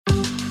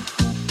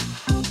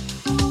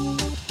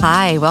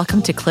Hi,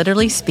 welcome to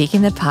Clitorally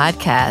Speaking, the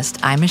podcast.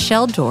 I'm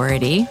Michelle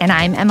Doherty. And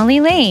I'm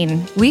Emily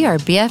Lane. We are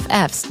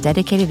BFFs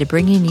dedicated to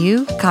bringing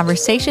you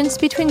conversations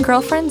between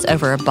girlfriends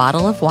over a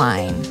bottle of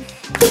wine.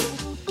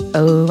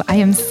 Oh, I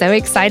am so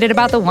excited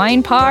about the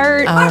wine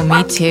part. Oh,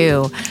 me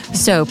too.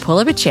 So pull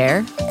up a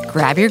chair,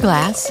 grab your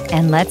glass,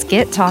 and let's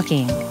get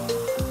talking.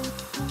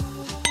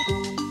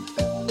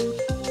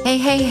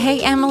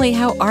 Hey, Emily,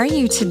 how are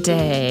you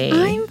today?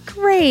 I'm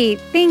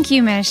great. Thank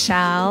you,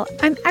 Michelle.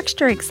 I'm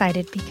extra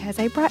excited because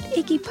I brought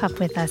Iggy Pup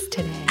with us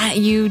today.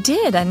 You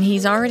did, and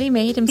he's already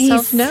made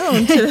himself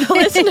known to the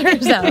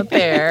listeners out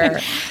there.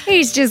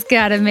 He's just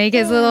got to make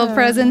his little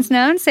presence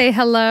known, say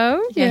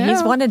hello. Yeah,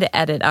 he's wanted to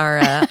edit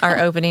our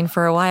opening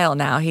for a while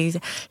now. He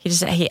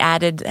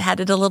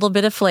added a little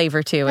bit of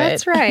flavor to it.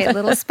 That's right, a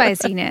little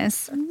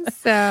spiciness.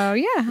 So,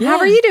 yeah. How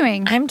are you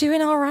doing? I'm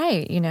doing all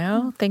right,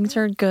 Things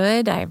are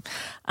good. I've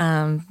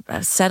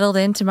settled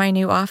into my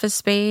new office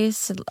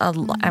space.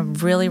 I'm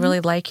really, really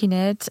liking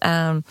it.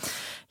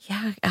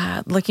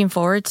 Looking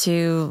forward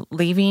to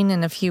leaving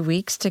in a few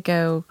weeks to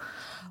go,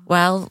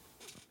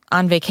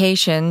 on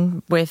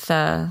vacation with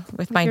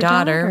my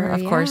daughter.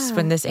 Of course,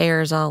 when this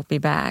airs, I'll be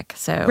back.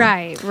 So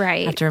right.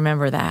 I have to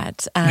remember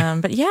that.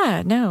 But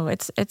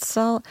it's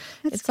all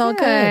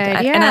good.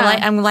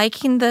 I'm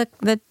liking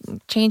the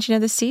changing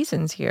of the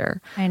seasons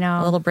here. I know,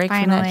 a little break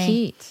from that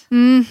heat.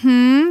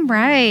 Mm-hmm.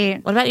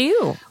 Right. What about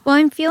you? Well,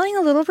 I'm feeling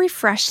a little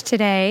refreshed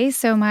today.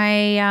 So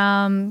my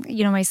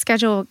my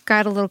schedule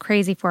got a little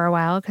crazy for a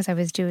while because I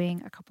was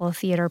doing a couple of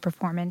theater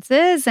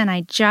performances, and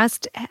I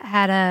just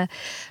had a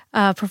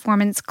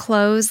performance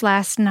close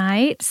last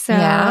night.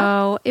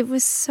 So It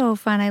was so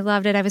fun. I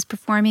loved it. I was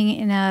performing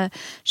in a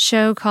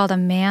show called A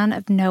Man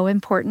of No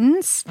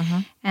Importance,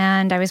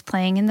 and I was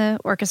playing in the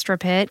orchestra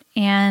pit.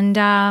 And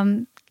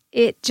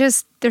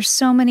there's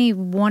so many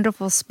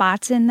wonderful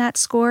spots in that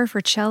score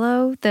for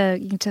cello.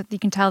 You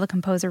can tell the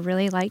composer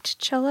really liked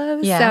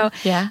cello. So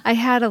I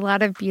had a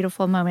lot of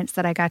beautiful moments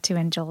that I got to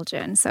indulge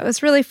in. So it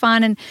was really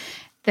fun. And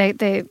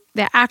the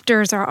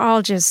actors are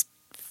all just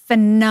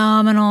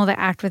phenomenal to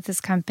act with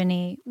this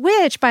company,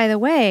 which, by the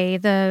way,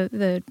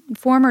 the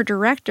former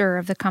director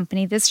of the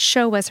company, this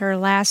show was her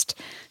last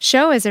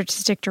show as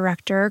artistic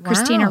director. Wow.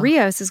 Christina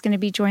Rios is going to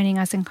be joining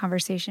us in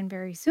conversation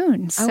very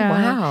soon. So,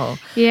 wow.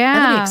 Yeah.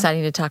 That'll be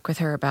exciting to talk with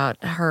her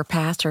about her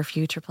past, her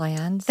future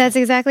plans. That's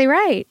exactly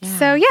right.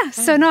 Yeah.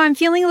 So I'm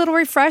feeling a little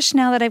refreshed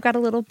now that I've got a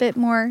little bit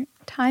more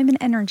time and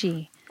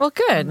energy. Well,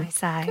 good. On my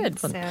side. Good.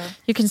 So.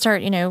 You can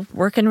start,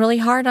 working really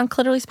hard on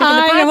Clitorally Speaking,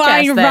 the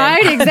podcast.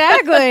 Right,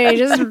 exactly.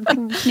 You've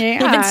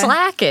been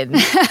slacking.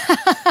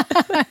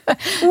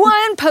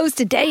 One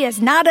post a day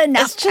is not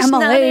enough, It's just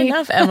Emily. not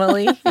enough,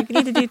 Emily. You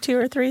need to do 2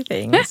 or 3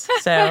 things.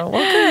 So,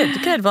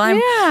 good. Well,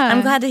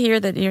 I'm glad to hear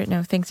that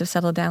things have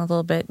settled down a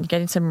little bit and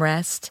getting some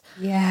rest.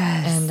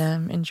 Yes.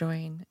 And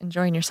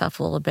enjoying yourself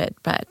a little bit.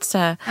 But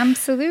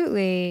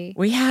absolutely,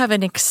 we have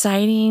an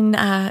exciting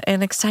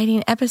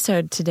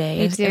episode today.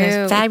 We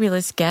do.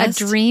 Fabulous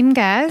guest. A dream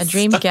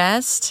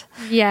guest.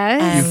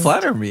 Yes. You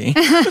flatter me.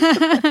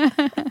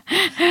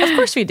 Of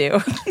course we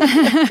do.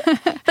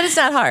 But it's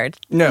not hard.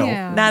 No.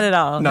 Yeah. Not at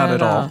all. Not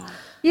at all.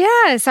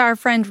 Yes, our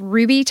friend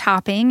Ruby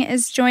Topping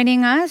is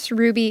joining us.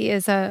 Ruby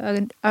is we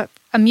have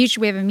a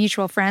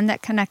mutual friend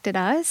that connected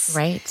us.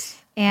 Right.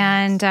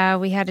 And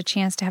we had a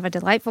chance to have a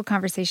delightful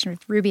conversation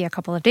with Ruby a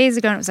couple of days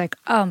ago. And it was like,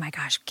 oh my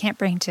gosh, we can't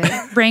bring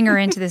her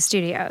into the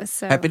studio.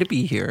 So happy to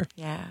be here.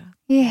 Yeah.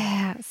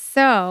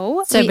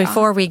 So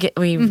before we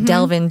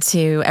delve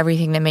into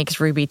everything that makes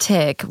Ruby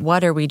tick,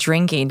 what are we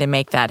drinking to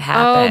make that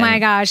happen? Oh my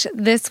gosh,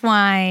 this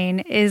wine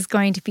is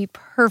going to be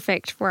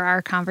perfect for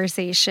our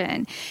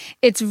conversation.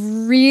 It's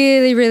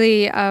really,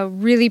 really a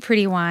really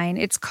pretty wine.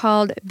 It's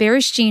called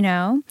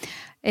Berestino.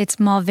 It's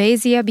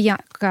Malvasia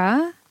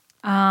Bianca.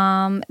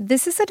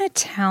 This is an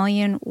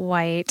Italian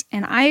white,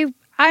 and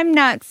I'm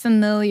not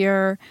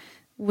familiar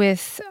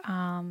with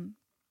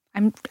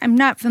I'm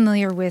not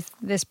familiar with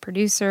this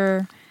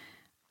producer,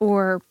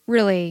 or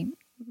really,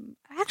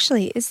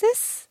 actually,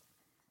 this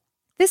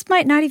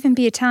might not even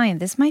be Italian.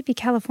 This might be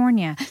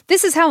California.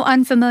 This is how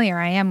unfamiliar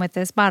I am with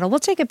this bottle. We'll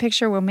take a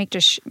picture. We'll make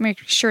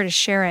sure to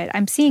share it.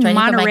 I'm seeing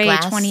Monterey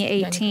 2018. Do I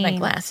need to put my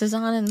glasses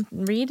on and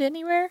read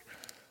anywhere?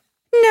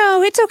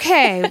 No, it's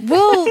okay.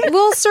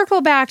 We'll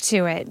circle back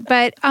to it.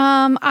 But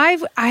I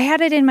had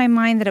it in my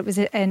mind that it was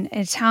an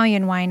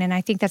Italian wine, and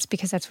I think that's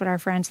because that's what our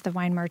friends at the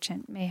Wine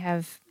Merchant may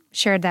have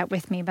shared that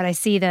with me. But I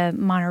see the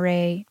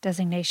Monterey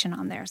designation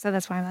on there, so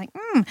that's why I'm like,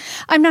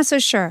 I'm not so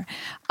sure.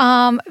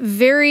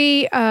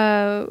 Very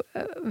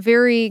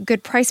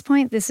good price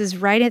point. This is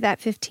right at that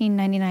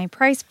 $15.99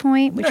 price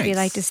point, which we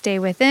like to stay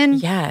within.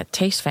 Yeah, it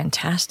tastes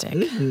fantastic.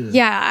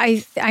 Yeah,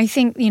 I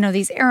think,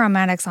 these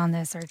aromatics on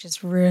this are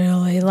just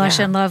really lush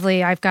and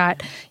lovely. I've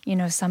got,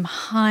 some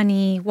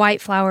honey, white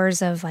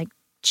flowers of like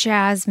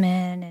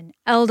jasmine and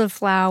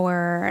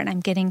elderflower, and I'm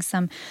getting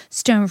some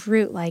stone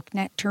fruit like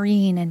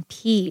nectarine and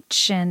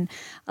peach, and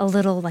a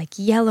little like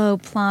yellow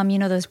plum,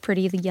 those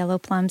pretty yellow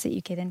plums that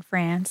you get in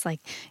France, like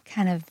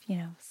kind of,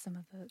 some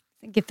of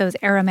get those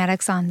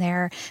aromatics on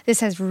there. This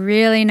has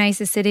really nice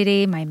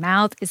acidity. My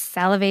mouth is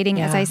salivating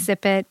as I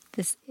sip it.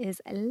 This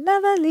is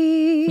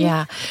lovely.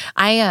 Yeah,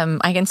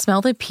 I can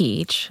smell the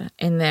peach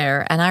in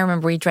there, and I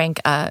remember we drank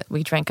a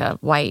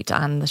white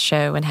on the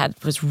show and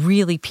was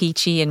really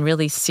peachy and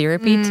really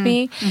syrupy to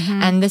me.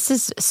 Mm-hmm. And this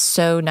is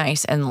so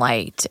nice and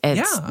light.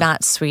 It's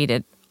not sweet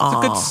at all.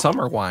 It's a good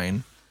summer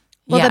wine.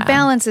 Well, the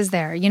balance is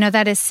there.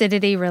 That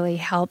acidity really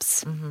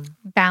helps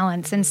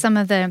balance. And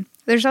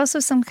there's also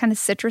some kind of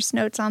citrus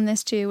notes on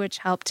this too, which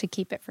help to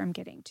keep it from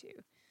getting too,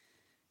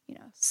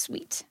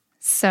 sweet.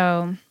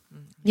 So,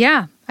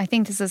 yeah, I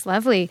think this is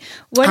lovely.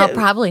 I'll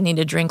probably need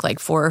to drink like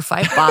 4 or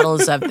 5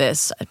 bottles of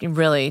this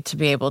really to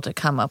be able to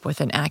come up with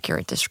an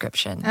accurate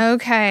description.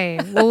 Okay.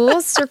 Well,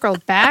 we'll circle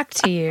back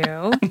to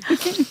you.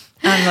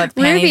 What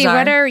Ruby,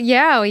 what are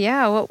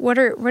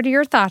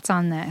your thoughts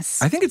on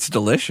this? I think it's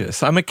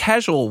delicious. I'm a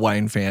casual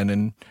wine fan,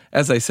 and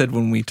as I said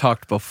when we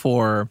talked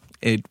before,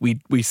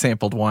 we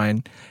sampled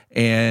wine,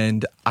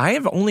 and I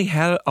have only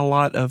had a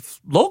lot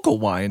of local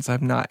wines.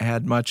 I've not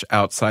had much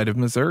outside of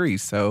Missouri,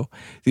 so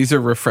these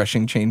are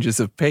refreshing changes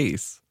of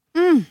pace.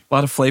 A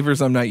lot of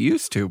flavors I'm not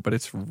used to, but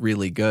it's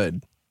really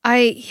good.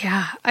 I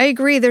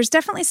agree. There's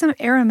definitely some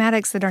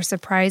aromatics that are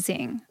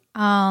surprising.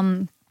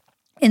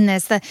 In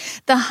this, the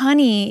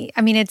honey,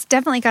 I mean, it's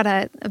definitely got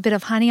a bit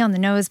of honey on the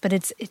nose, but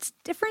it's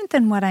different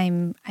than what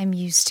I'm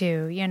used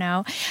to,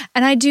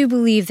 And I do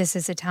believe this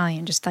is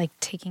Italian. Just like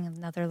taking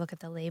another look at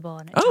the label,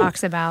 and it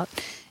talks about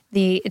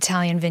the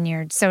Italian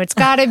vineyard, so it's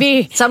got to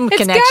be some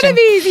connection. It's got to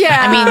be,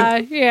 yeah.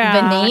 I mean,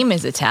 the name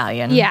is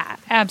Italian. Yeah,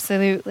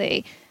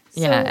 absolutely.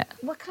 Yeah. So,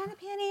 what kind of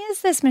panty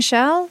is this,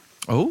 Michelle?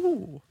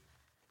 Oh.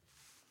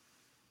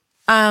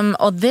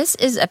 This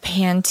is a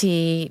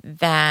panty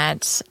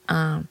that.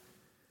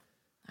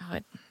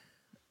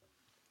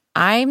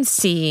 I'm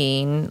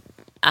seeing,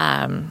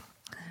 let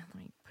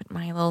me put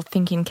my little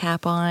thinking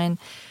cap on,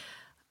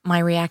 my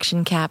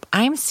reaction cap.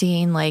 I'm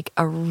seeing like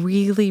a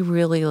really,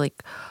 really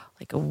like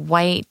a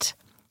white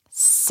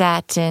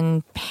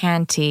satin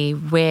panty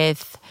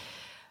with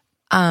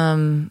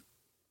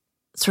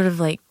sort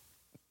of like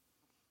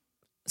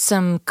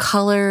some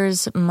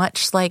colors,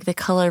 much like the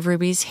color of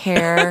Ruby's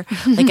hair,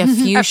 like a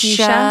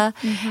fuchsia,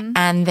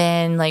 and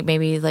then like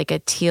maybe like a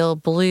teal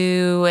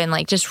blue, and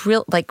like just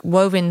real like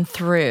woven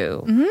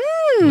through.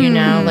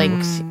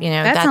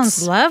 That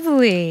sounds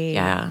lovely.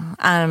 Yeah,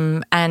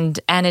 and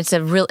it's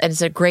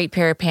a great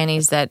pair of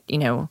panties that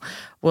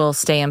will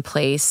stay in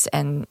place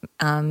and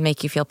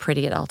make you feel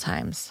pretty at all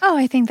times. Oh,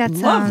 I think that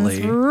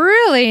sounds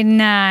really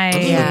nice.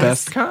 Those are the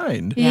best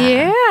kind.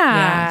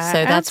 Yeah. So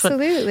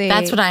absolutely.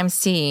 That's what I'm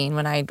seeing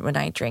when I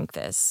drink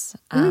this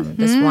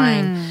this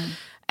wine.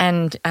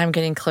 And I'm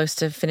getting close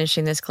to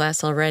finishing this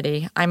glass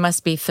already. I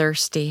must be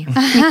thirsty.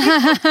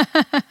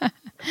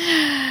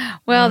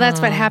 Well, that's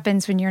what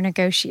happens when you're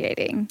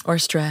negotiating. Or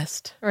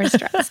stressed.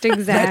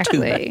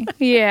 Exactly.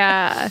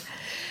 Yeah.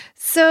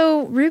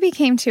 So Ruby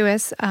came to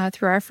us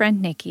through our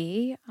friend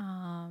Nikki,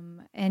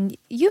 and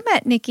you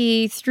met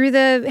Nikki through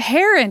the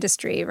hair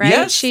industry,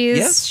 right?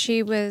 Yes,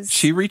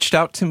 She reached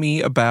out to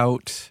me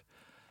about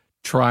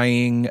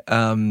trying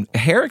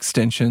hair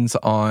extensions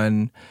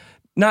on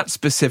not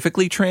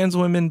specifically trans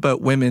women,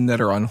 but women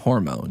that are on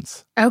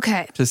hormones.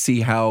 Okay. To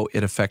see how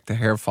it affect the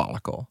hair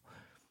follicle.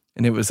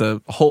 And it was a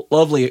whole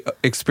lovely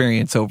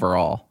experience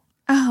overall.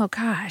 Oh,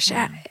 gosh.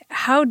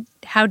 How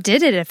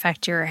did it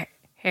affect your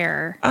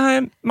hair?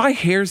 My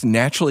hair's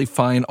naturally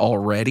fine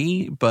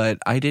already, but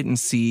I didn't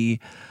see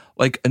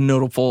like a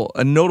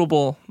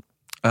notable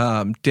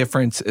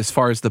difference as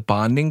far as the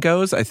bonding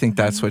goes. I think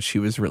that's what she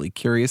was really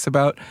curious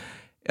about.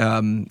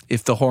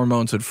 If the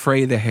hormones would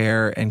fray the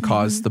hair and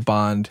cause the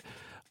bond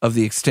of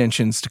the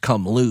extensions to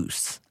come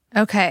loose.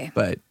 Okay.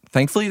 But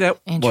thankfully, that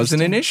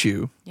wasn't an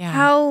issue. Yeah.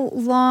 How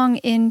long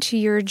into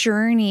your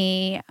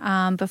journey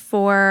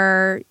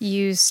before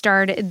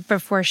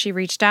she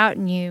reached out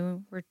and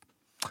you were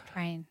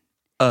trying?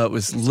 It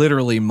was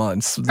literally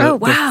months. Wow.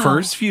 The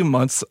first few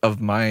months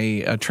of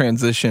my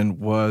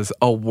transition was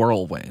a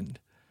whirlwind.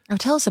 Oh,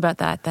 tell us about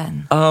that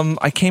then.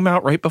 I came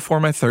out right before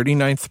my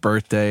 39th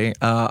birthday.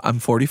 I'm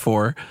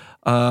 44.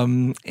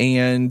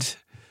 And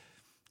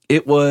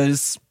it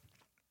was...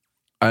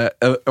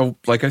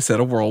 like I said,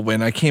 a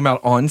whirlwind. I came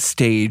out on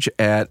stage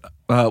at,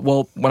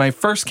 when I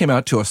first came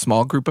out to a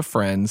small group of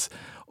friends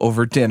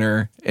over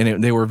dinner,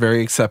 and they were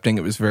very accepting.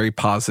 It was very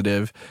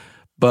positive.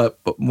 But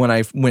when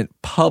I went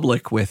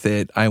public with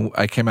it,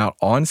 I came out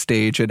on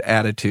stage at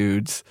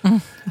Attitudes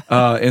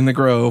in the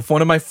Grove.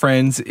 One of my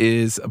friends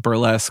is a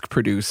burlesque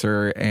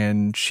producer,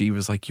 and she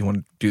was like, "You want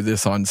to do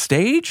this on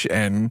stage?"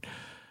 And I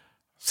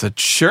said,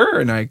 "Sure."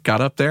 And I got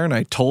up there and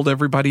I told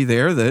everybody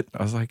there that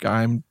I was like,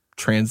 "I'm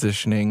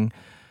transitioning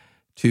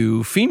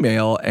to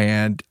female,"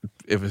 and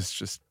it was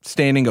just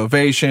standing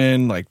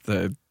ovation. Like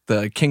the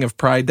King of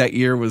Pride that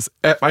year was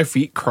at my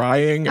feet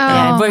crying.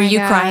 Were you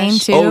crying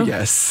too? Oh,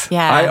 yes.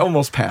 Yeah. I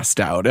almost passed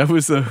out. It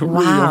was a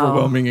really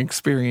overwhelming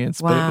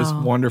experience, but it was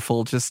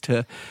wonderful just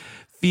to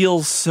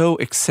feels so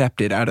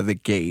accepted out of the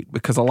gate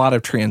because a lot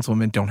of trans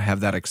women don't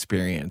have that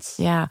experience.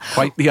 Yeah.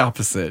 Quite the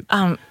opposite.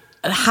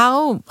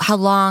 How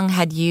long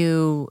had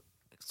you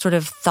sort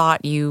of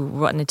thought you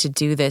wanted to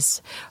do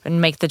this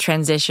and make the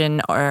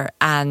transition, or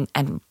and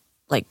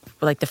like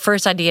the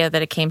first idea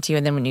that it came to you,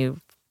 and then when you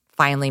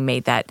finally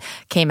made that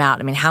came out?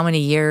 I mean, how many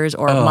years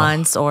or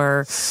months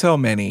or so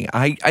many?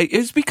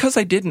 It's because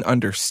I didn't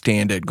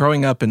understand it.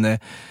 Growing up in the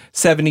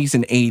 70s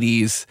and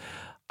 80s,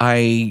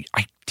 I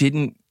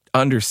didn't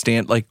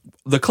understand, like,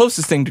 the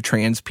closest thing to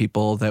trans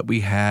people that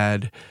we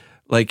had,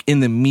 like, in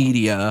the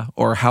media,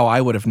 or how I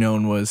would have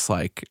known, was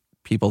like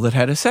people that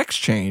had a sex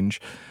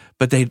change,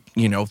 but they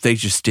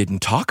just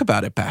didn't talk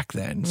about it back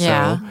then.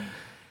 Yeah.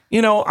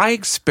 So, I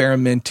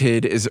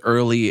experimented as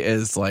early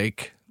as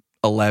like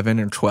 11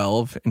 or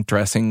 12 in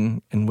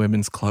dressing in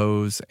women's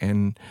clothes,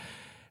 and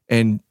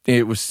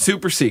it was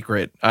super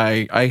secret.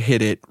 I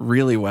hid it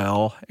really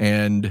well.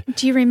 And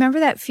do you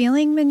remember that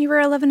feeling when you were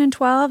 11 and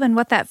 12 and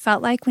what that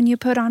felt like when you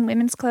put on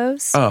women's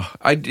clothes?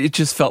 It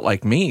just felt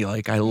like me.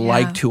 Like, I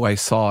liked who I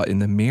saw in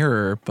the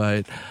mirror,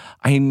 but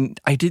I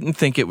didn't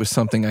think it was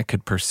something I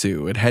could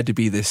pursue. It had to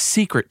be this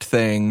secret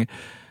thing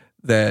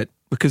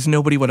because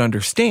nobody would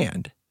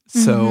understand.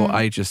 So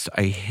I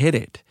hid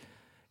it.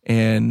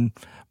 And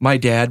my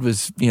dad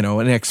was,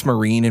 an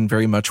ex-Marine and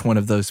very much one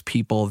of those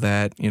people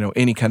that,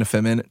 any kind of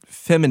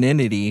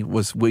femininity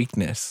was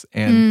weakness.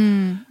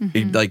 And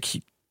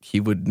he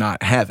would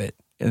not have it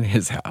in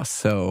his house.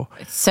 So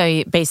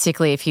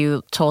basically, if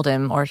you told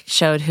him or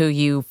showed who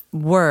you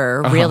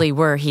really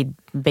were, he'd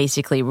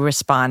basically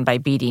respond by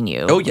beating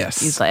you. Oh, yes.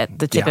 He's like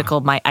the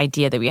typical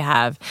idea that we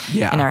have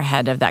in our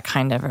head of that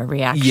kind of a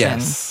reaction.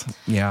 Yes.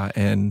 Yeah.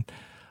 And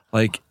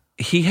like,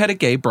 he had a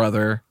gay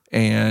brother,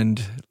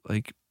 and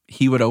like,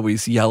 he would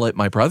always yell at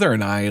my brother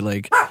and I,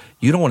 like,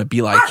 you don't want to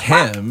be like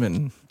him.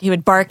 And he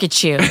would bark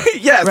at you.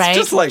 Yes, right?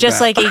 just like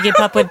Iggy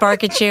Pup would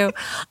bark at you.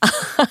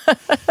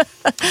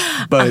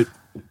 But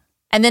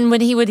and then when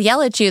he would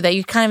yell at you, that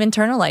you kind of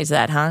internalize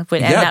that, huh?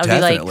 And that would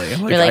definitely.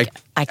 Be like,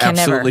 I can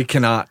absolutely never.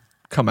 cannot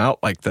come out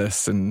like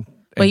this. And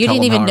well, you tell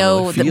didn't him even how I know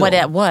really feel. what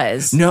that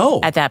was.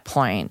 No, at that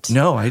point.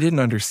 No, I didn't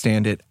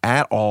understand it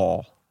at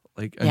all.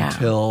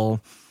 Until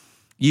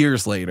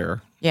years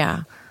later.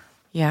 Yeah.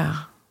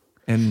 Yeah.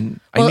 And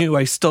I knew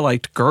I still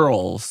liked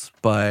girls,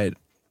 but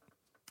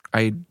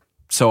I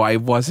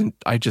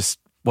just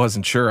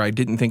wasn't sure. I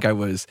didn't think I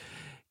was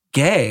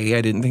gay.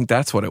 I didn't think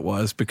that's what it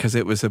was, because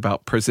it was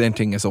about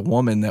presenting as a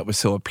woman that was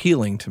so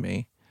appealing to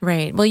me.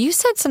 Right. Well, you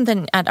said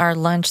something at our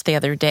lunch the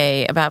other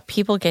day about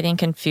people getting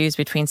confused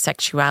between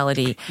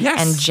sexuality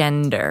and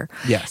gender.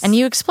 Yes. And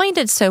you explained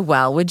it so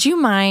well. Would you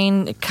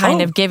mind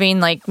kind of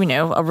giving a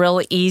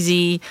real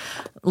easy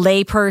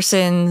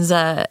layperson's,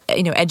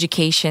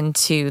 education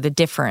to the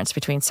difference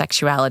between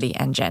sexuality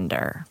and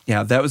gender?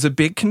 Yeah, that was a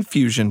big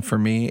confusion for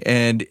me.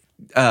 And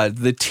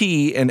the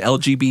T in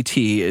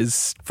LGBT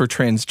is for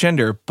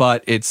transgender,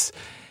 but it's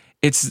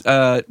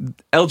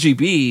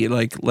LGB,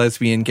 like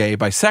lesbian, gay,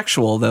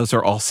 bisexual. Those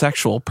are all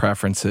sexual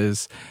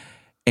preferences.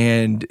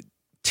 And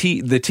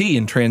the T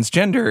in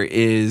transgender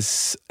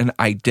is an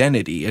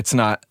identity. It's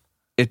not.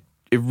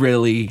 It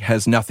really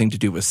has nothing to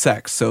do with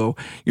sex. So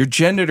your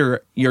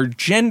gender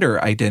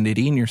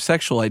identity and your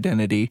sexual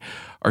identity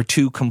are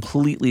two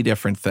completely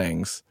different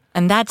things.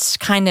 And that's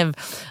kind of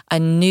a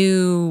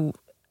new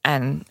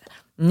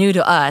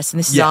to us, and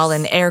this is all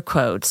in air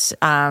quotes,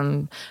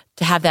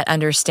 to have that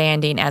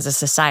understanding as a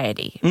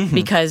society. Mm-hmm.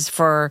 Because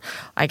for,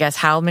 I guess,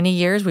 how many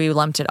years we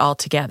lumped it all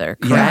together,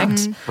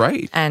 correct? Yeah,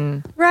 right.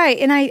 And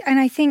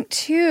I think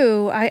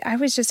too, I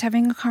was just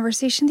having a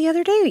conversation the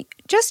other day,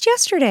 just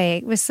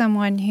yesterday, with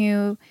someone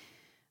who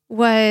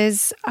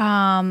was,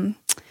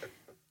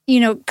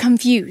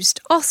 confused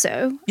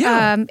also.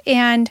 Yeah.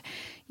 And,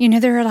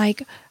 they were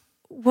like,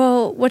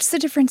 well, what's the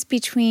difference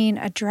between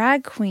a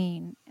drag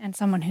queen and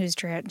someone who's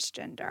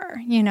transgender?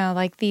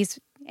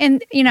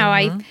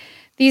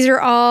 These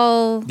are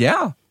all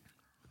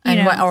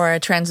or a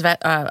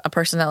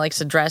person that likes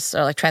to dress,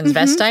 or like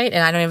transvestite,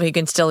 and I don't know if you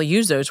can still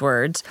use those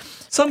words.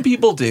 Some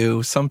people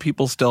do. Some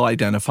people still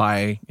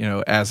identify,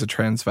 as a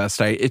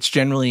transvestite. It's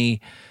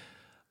generally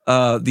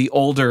the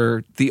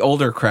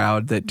older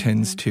crowd that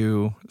tends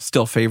to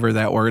still favor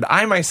that word.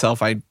 I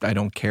myself, I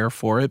don't care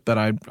for it, but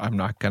I'm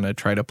not going to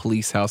try to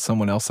police how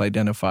someone else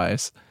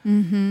identifies.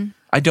 Mm-hmm.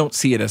 I don't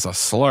see it as a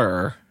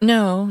slur.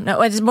 No,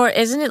 it's more,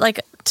 isn't it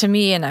like, to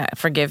me, and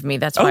forgive me,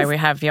 that's why we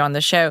have you on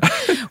the show.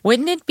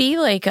 Wouldn't it be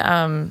like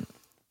on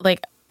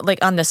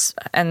this,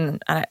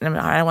 and I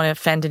don't want to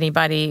offend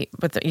anybody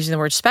with using the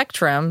word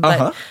spectrum,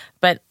 but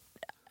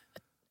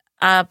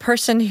a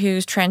person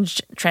who's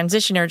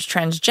transition or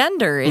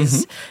transgender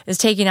is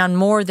taking on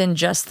more than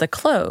just the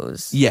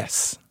clothes.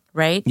 Yes.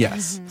 Right?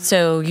 Yes. Mm-hmm.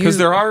 So because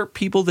there are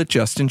people that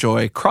just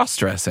enjoy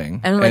cross-dressing.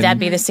 And would that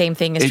be the same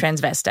thing as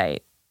transvestite?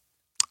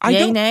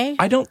 Nay?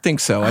 I don't think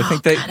so. I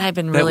think that I've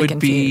been really would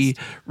confused.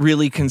 be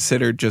really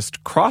considered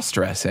just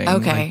cross-dressing.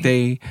 Okay.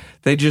 Like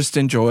they just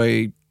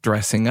enjoy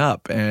dressing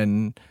up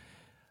and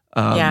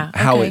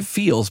how it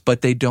feels,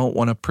 but they don't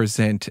want to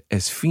present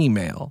as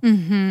female.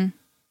 Mm-hmm.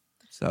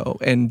 So,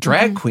 and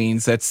drag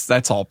queens,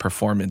 that's all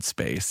performance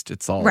based.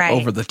 It's all Right.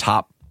 over the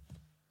top,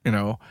 you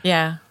know,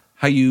 Yeah.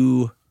 how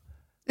you,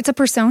 It's a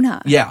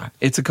persona. yeah,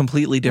 it's a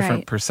completely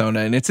different Right.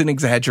 persona, and it's an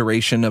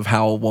exaggeration of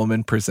how a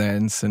woman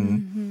presents,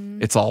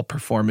 and it's all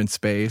performance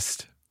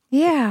based.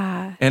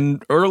 Yeah.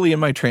 And early in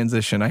my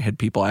transition, I had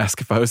people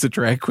ask if I was a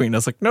drag queen. I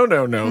was like, no,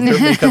 their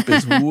makeup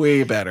is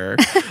way better.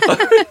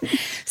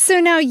 So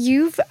now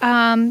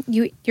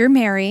you're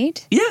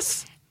married,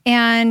 Yes.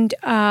 and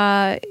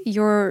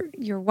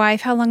your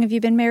wife. How long have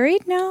you been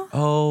married now?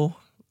 Oh,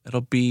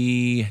 it'll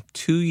be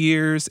 2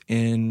 years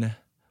in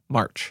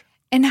March.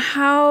 And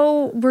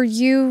how were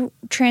you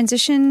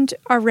transitioned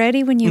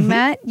already when you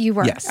met? You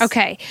were. Yes.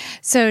 Okay.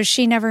 So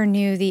she never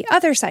knew the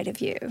other side of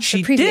you. She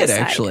the previous did, side.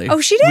 actually. Oh,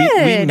 she We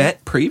did.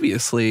 met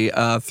previously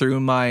through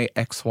my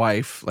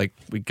ex-wife. Like,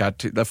 we got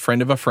to the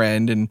friend of a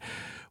friend, and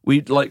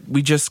we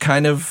just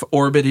kind of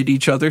orbited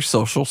each other's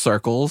social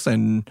circles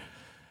and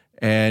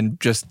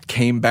just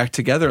came back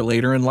together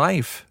later in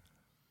life.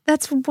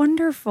 That's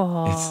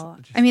wonderful.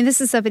 I mean,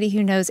 this is somebody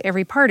who knows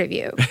every part of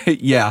you,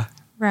 Yeah.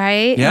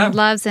 right? Yeah. And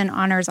loves and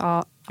honors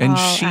all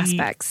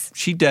aspects.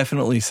 She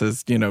definitely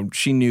says,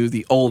 she knew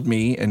the old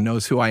me and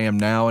knows who I am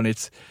now.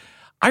 And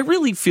I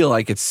really feel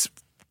like it's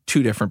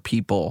two different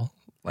people.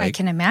 I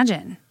can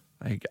imagine.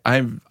 Like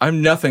I'm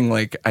nothing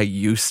like I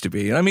used to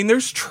be. I mean,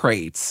 there's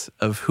traits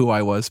of who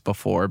I was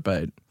before,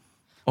 but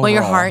Well,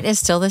 your overall- heart is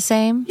still the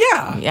same?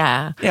 Yeah.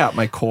 Yeah. Yeah, at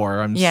my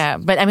core. Yeah,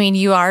 but I mean,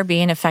 you are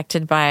being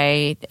affected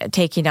by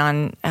taking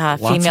on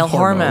female of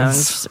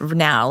hormones.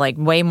 now, like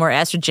way more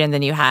estrogen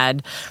than you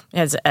had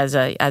as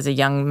a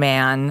young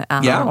man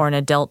Yeah. or an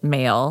adult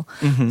male.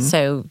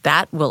 So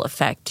that will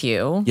affect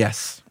you.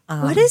 Yes.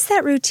 What is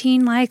that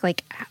routine like?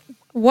 Like,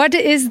 what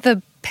is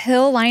the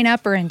pill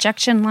lineup or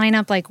injection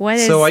lineup? Like, what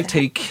is So I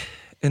take,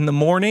 in the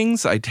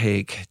mornings, I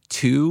take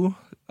 2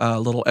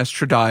 little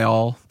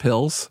estradiol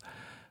pills.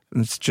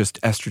 It's just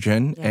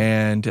estrogen.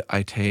 And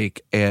I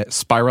take a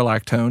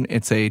spiralactone.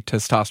 It's a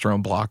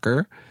testosterone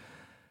blocker.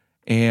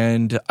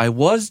 And I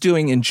was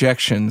doing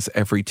injections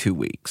every 2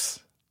 weeks.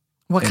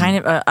 What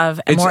kind of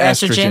It's more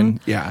estrogen?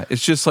 Yeah.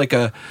 It's just like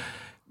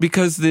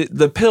because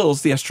the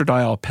pills, the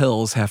estradiol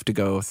pills have to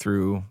go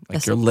through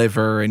like your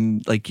liver,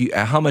 and like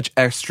how much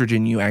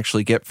estrogen you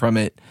actually get from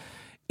it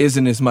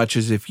isn't as much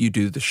as if you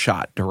do the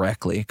shot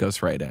directly. It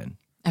goes right in.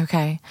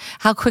 Okay.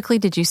 How quickly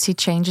did you see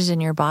changes in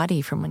your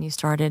body from when you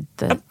started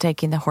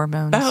taking the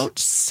hormones? About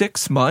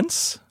 6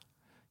 months.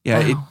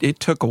 Yeah, Wow. it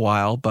took a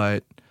while,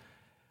 but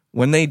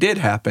when they did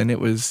happen, it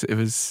was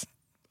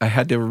I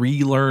had to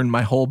relearn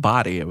my whole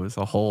body. It was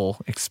a whole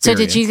So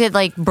experience. did you get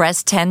like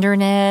breast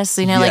tenderness?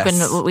 Like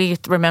Yes. when we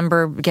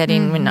remember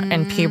getting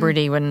in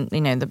puberty when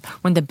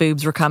when the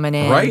boobs were coming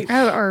in, Right.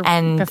 or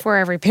And- before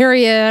every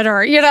period,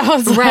 or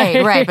it's Right,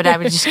 like- right. But I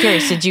was just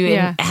curious. Did you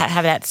Yeah.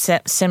 have that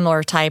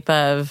similar type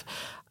of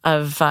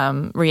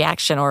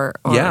reaction or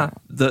Yeah,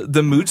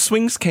 the mood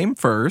swings came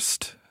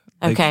first.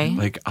 Like- Okay.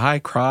 Like I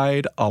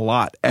cried a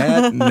lot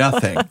at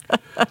nothing.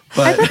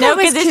 But No, That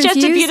was because it's just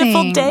a beautiful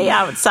confusing. day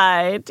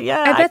outside.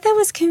 Yeah, I bet that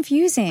was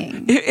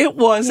confusing. it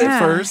was Yeah. at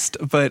first,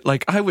 but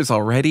like I was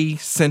already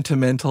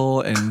sentimental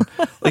and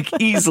like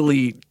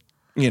easily,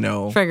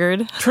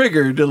 triggered.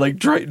 triggered, like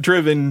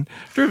driven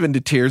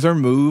to tears or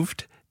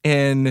moved,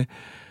 and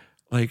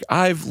like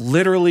I've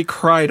literally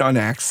cried on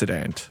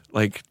accident,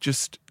 like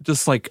just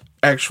like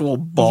actual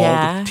bald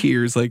Yeah.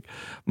 tears. Like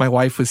my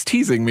wife was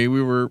teasing me.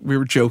 We were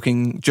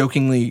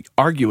jokingly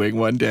arguing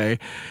one day,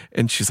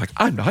 and she's like,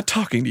 "I'm not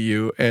talking to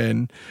you,"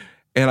 and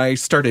I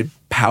started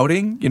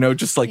pouting,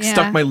 just like Yeah.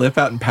 stuck my lip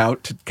out and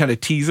pout to kind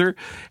of tease her,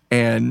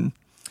 and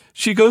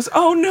she goes,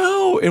 "Oh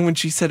no!" And when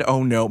she said,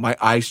 "Oh no," my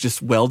eyes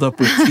just welled up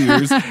with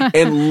tears,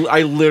 and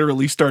I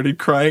literally started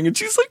crying. And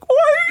she's like, "Why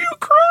are you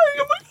crying?"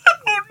 I'm like,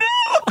 "Oh no!"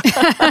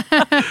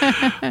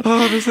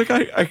 Oh, I was like,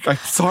 I'm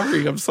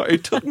sorry. I'm sorry.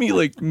 It took me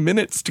like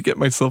minutes to get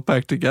myself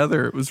back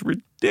together. It was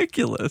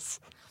ridiculous.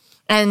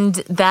 And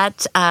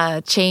that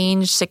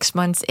changed 6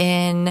 months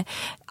in.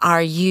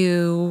 Are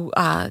you?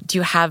 Do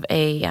you have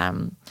a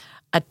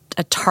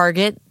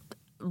target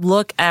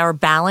look or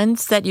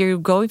balance that you're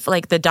going for?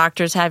 Like the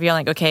doctors have you on,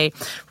 like, okay,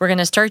 we're going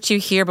to start you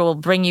here, but we'll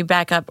bring you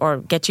back up or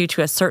get you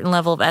to a certain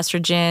level of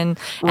estrogen,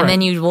 and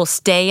then you will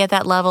stay at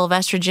that level of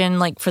estrogen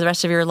like for the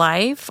rest of your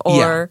life,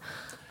 or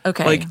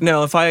okay, Like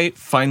now, if I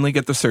finally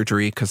get the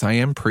surgery, because I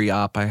am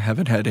pre-op, I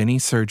haven't had any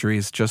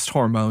surgeries, just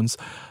hormones.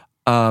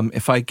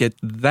 If I get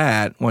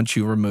that, once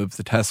you remove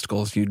the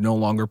testicles, you no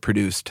longer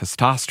produce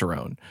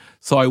testosterone.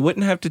 So I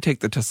wouldn't have to take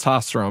the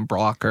testosterone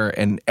blocker,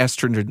 and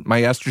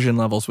my estrogen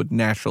levels would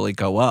naturally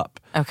go up.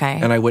 okay,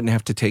 And I wouldn't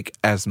have to take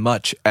as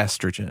much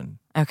estrogen.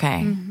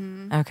 okay,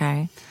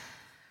 okay.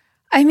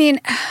 I mean,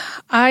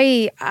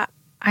 I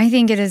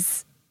think it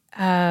is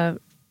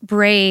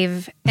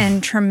brave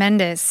and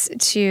tremendous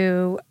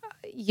to,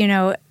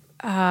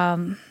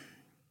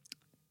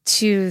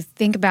 to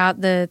think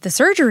about the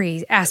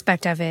surgery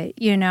aspect of it.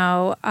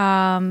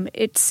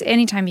 It's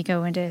anytime you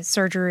go into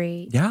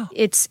surgery, Yeah.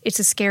 it's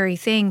a scary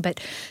thing, but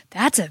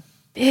that's a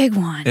big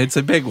one. It's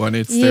a big one.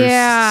 There's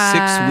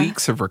 6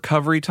 weeks of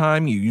recovery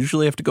time. You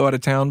usually have to go out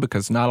of town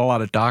because not a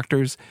lot of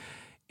doctors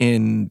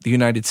in the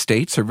United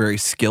States are very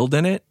skilled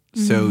in it.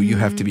 So you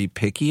have to be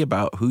picky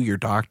about who your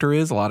doctor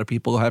is. A lot of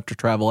people have to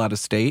travel out of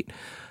state.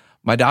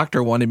 My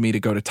doctor wanted me to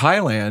go to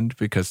Thailand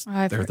because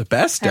they're the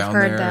best down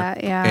there. I've heard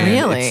that, yeah. And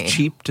Really? it's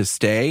cheap to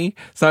stay.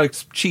 It's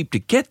not cheap to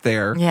get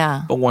there.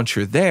 Yeah. But once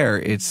you're there,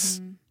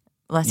 it's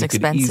Less you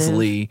expensive. could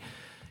easily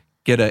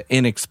get an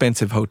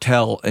inexpensive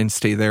hotel and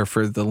stay there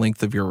for the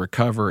length of your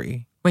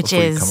recovery. Which before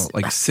you is come out,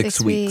 like 6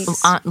 6 weeks.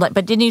 weeks.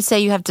 But didn't you say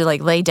you have to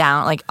like lay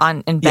down like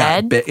in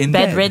Yeah, bed? in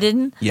bed.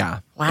 Bedridden? Yeah.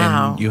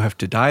 Wow. And you have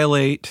to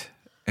dilate,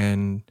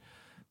 and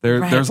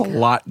there's a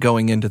lot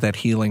going into that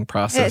healing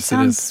process. It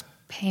sounds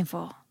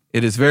painful.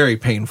 It is very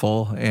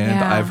painful, and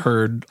Yeah. I've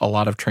heard a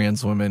lot of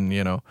trans women,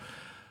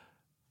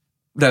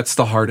 that's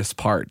the hardest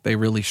part. They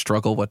really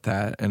struggle with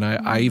that. And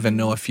I even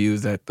know a few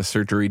that the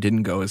surgery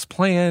didn't go as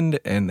planned,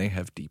 and they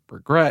have deep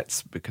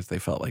regrets because they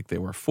felt like they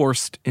were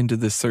forced into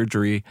this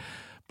surgery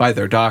by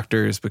their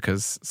doctors,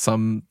 because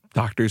some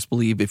doctors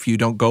believe if you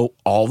don't go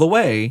all the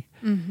way,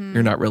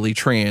 you're not really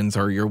trans,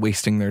 or you're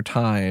wasting their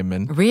time.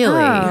 And Really?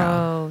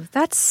 Oh,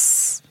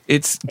 that's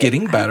it's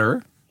getting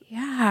better.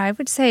 yeah. I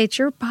would say it's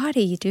your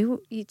body.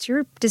 It's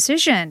your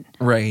decision,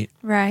 Right.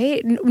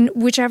 right?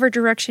 Whichever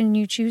direction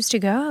you choose to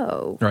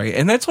go. Right.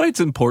 And that's why it's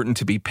important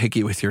to be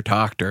picky with your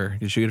doctor,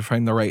 because you got to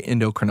find the right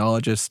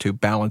endocrinologist to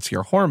balance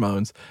your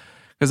hormones.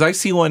 Because I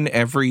see one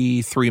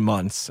every 3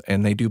 months,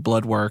 and they do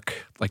blood work,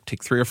 like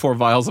take 3 or 4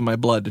 vials of my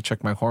blood to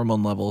check my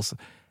hormone levels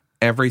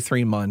every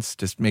 3 months,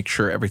 just make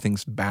sure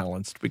everything's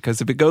balanced. Because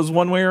if it goes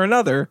one way or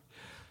another,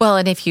 Well,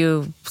 and if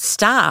you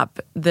stop,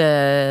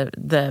 the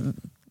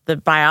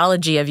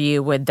biology of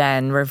you would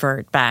then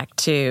revert back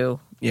to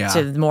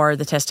more of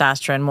the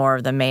testosterone, more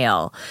of the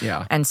male.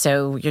 Yeah. And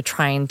so you're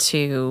trying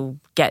to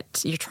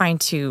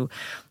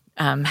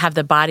have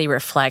the body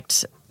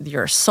reflect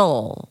your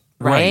soul,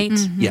 right?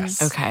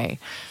 Yes. Okay.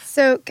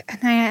 So,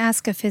 can I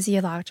ask a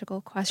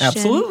physiological question?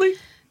 Absolutely.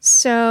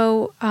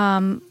 So,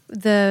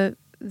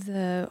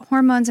 the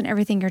hormones and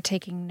everything you're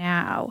taking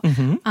now,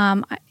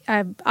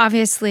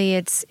 obviously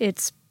it's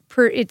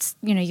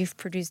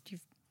you've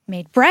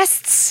made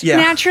breasts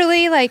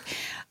naturally, like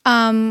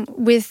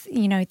with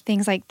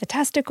things like the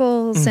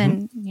testicles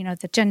and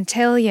the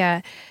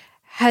genitalia.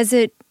 Has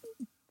it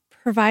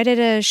provided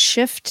a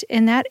shift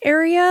in that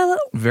area?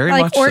 Very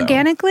like much so.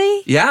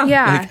 organically? Yeah.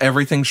 Yeah. Like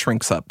everything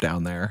shrinks up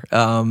down there.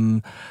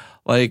 And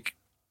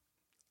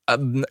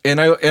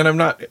I'm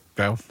not,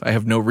 I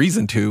have no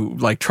reason to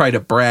like try to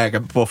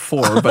brag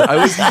before, but I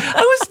was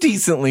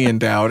decently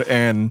endowed,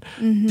 and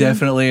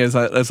definitely as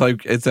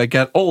I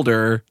get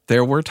older,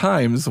 there were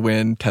times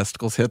when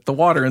testicles hit the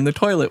water in the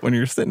toilet when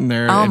you're sitting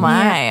there. Oh and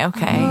my.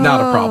 Okay. Not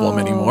a problem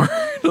anymore.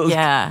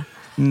 Yeah.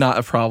 Not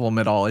a problem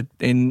at all.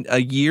 In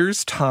a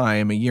year's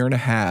time, a year and a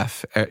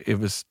half, it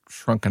was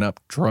shrunken up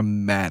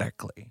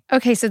dramatically.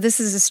 Okay, so this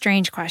is a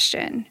strange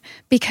question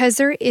because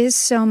there is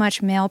so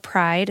much male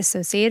pride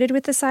associated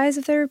with the size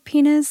of their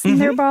penis and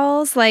their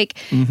balls.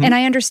 And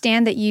I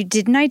understand that you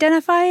didn't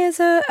identify as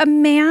a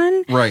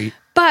man. Right.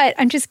 But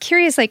I'm just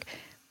curious,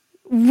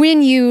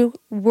 when you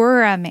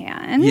were a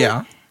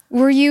man,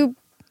 were you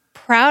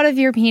proud of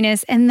your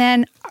penis? And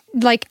then,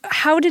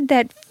 how did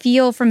that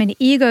feel from an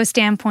ego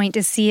standpoint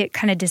to see it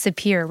kind of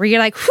disappear? Were you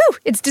like, whew,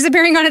 it's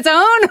disappearing on its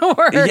own?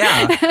 Or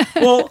Yeah.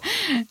 Well,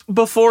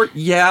 before,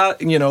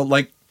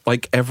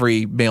 like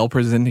every male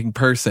presenting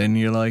person,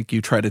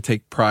 you try to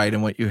take pride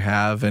in what you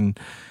have. And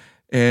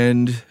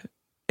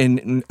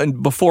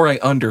before I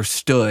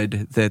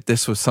understood that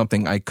this was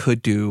something I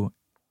could do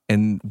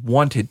and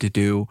wanted to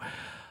do,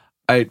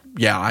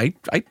 I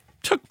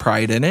took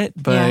pride in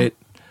it, but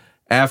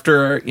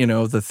after,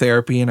 the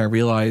therapy and I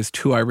realized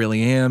who I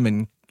really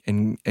am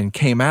and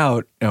came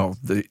out,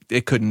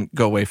 it couldn't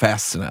go away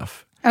fast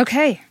enough.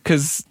 Okay.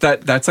 Because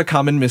that's a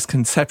common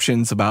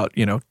misconceptions about,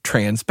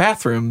 trans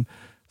bathroom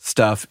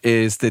stuff,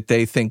 is that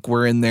they think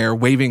we're in there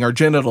waving our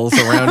genitals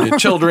around at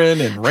children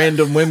and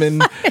random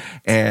women.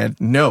 And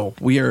no,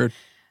 we are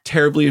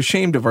terribly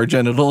ashamed of our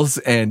genitals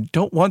and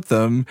don't want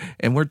them.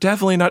 And we're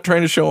definitely not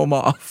trying to show them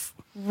off.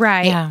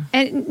 Right. Yeah.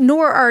 And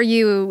nor are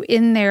you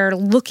in there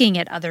looking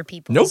at other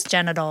people's Nope.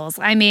 genitals.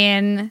 I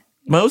mean,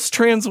 Most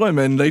trans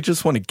women, they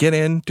just want to get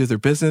in, do their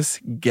business,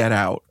 get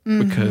out,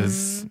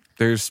 because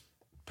there's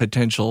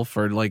potential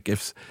for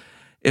if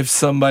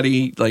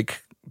somebody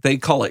they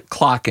call it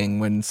clocking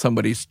when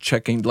somebody's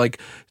checking,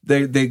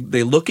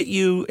 they look at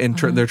you and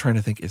they're trying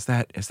to think, is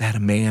that a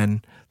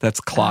man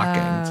that's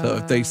clocking? So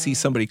if they see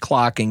somebody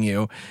clocking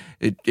you,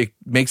 it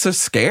makes us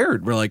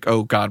scared. We're like,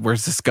 oh God,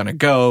 where's this gonna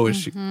go? Is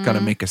she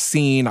gonna make a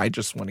scene? I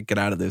just want to get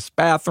out of this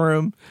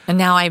bathroom. And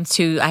now I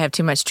have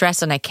too much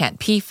stress and I can't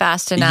pee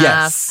fast enough.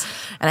 Yes.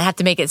 And I have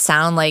to make it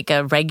sound like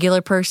a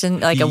regular person,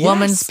 like a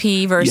woman's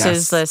pee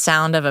versus the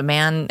sound of a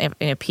man,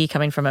 a pee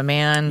coming from a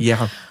man.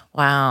 Yeah.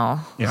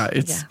 Wow. Yeah,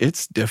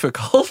 it's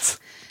difficult.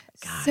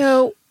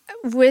 so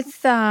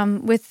with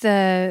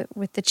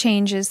the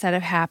changes that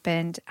have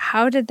happened,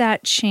 how did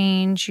that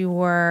change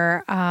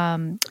your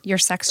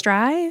sex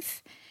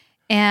drive?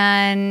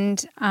 And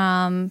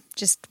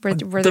just were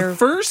The there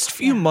first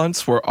few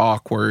months were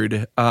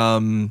awkward.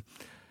 And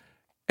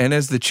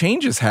as the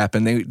changes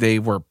happened, they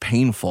were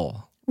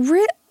painful.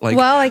 Like,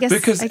 well, I guess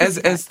because I guess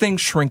as things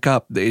shrink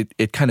up,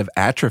 it kind of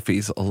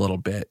atrophies a little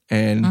bit,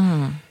 and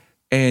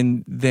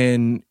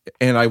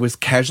I was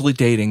casually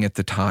dating at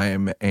the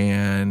time,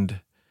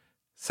 and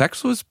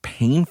sex was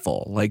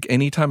painful. Like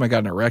anytime I got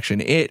an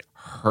erection, it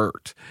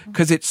hurt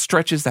because it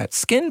stretches that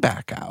skin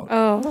back out.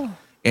 Oh,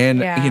 and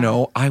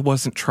yeah. I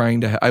wasn't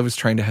trying to. I was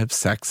trying to have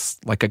sex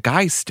like a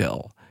guy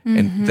still,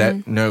 and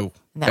that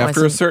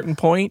after a certain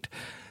point,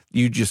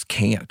 you just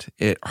can't.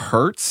 It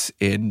hurts,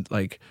 and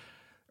like.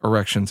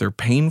 Erections are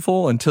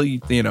painful until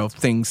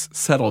things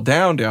settle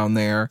down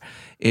there.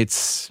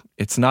 It's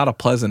not a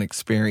pleasant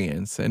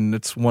experience, and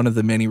it's one of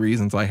the many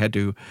reasons I had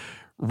to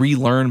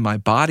relearn my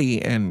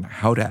body and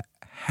how to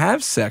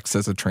have sex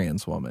as a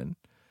trans woman.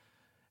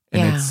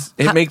 And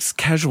it makes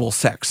casual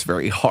sex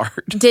very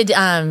hard. Did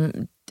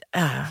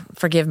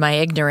forgive my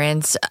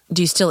ignorance,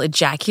 do you still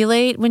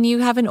ejaculate when you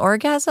have an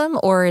orgasm,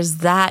 or is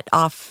that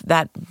off?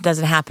 That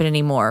doesn't happen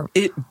anymore?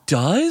 It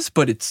does,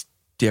 but it's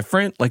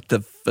different. Like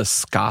the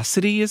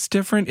viscosity is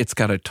different. It's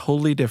got a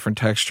totally different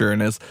texture,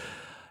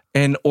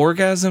 and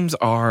orgasms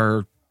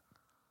are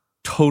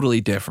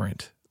totally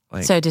different.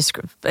 Like, so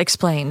describe.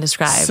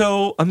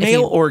 So a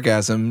male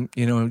orgasm,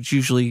 it's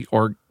usually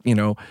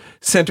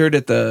centered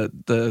at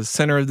the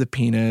center of the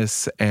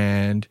penis,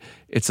 and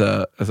it's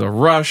a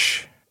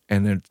rush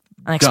and then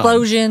an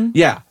explosion.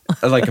 Yeah,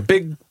 like a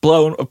big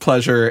blow of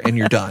pleasure, and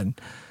you're done.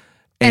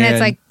 And it's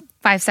like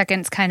 5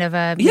 seconds, kind of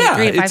a 3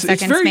 to 5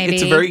 seconds, maybe.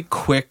 It's a very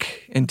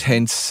quick,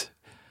 intense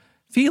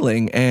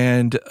feeling,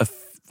 and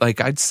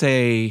I'd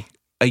say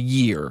a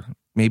year,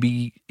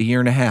 maybe a year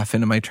and a half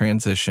into my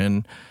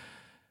transition,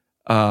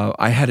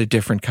 I had a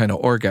different kind of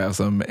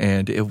orgasm,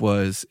 and I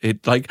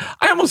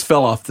almost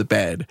fell off the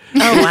bed.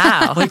 Oh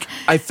wow! Like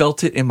I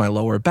felt it in my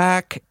lower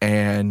back,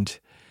 and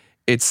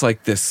it's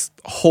like this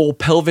whole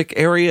pelvic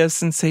area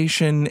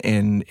sensation,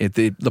 and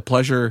the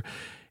pleasure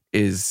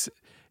is.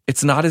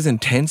 It's not as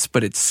intense,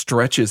 but it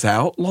stretches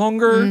out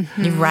longer.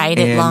 Mm-hmm. You ride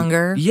it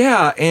longer.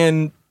 Yeah,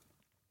 and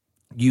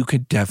you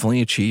could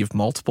definitely achieve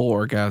multiple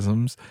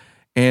orgasms.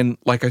 And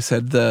like I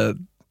said, the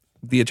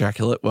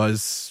ejaculate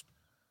was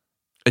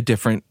a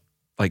different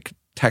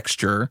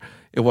texture.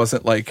 It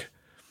wasn't like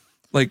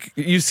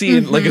you see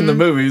in the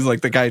movies,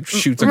 like the guy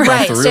shoots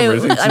across the river. So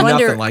it's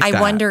nothing like that.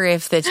 I wonder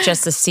if it's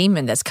just the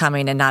semen that's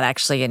coming and not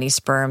actually any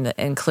sperm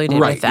included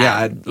with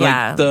that.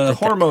 Yeah. The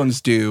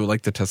hormones do,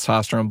 like the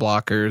testosterone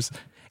blockers.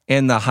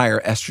 And the higher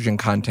estrogen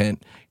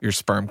content, your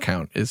sperm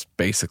count is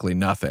basically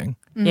nothing.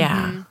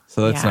 Yeah.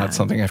 So that's not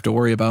something I have to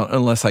worry about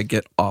unless I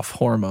get off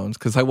hormones,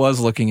 because I was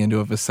looking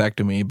into a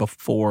vasectomy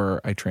before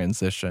I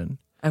transitioned.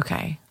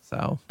 Okay.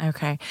 So.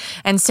 Okay.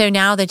 And so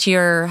now that you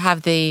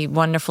have the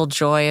wonderful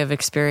joy of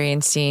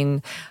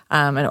experiencing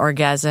an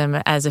orgasm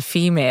as a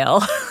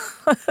female.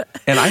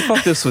 And I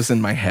thought this was in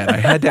my head. I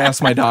had to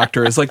ask my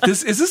doctor, is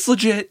this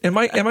legit? Am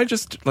I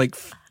just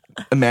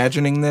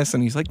imagining this?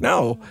 And he's like,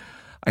 no.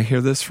 I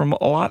hear this from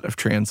a lot of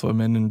trans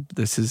women, and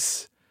this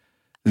is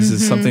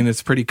something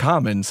that's pretty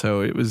common. So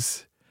it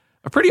was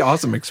a pretty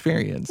awesome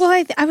experience.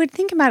 Well, I would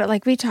think about it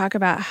like we talk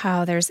about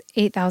how there's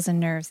 8,000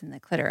 nerves in the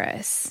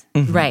clitoris.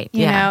 Mm-hmm. Right.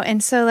 You know,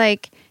 and so I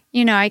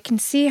can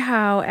see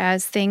how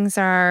as things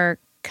are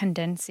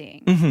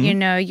condensing,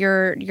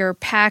 your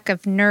pack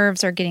of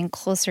nerves are getting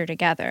closer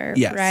together.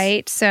 Yes.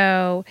 Right.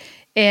 So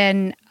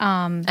and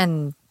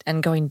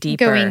going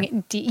deeper.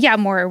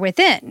 More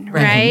within.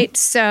 Right.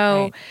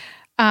 So. Right.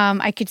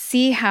 I could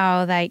see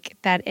how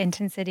that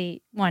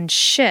intensity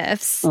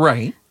shifts,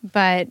 right?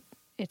 But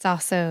it's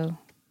also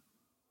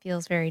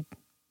feels very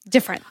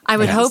different. I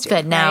would hope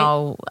that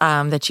now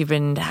that you've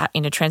been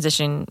in a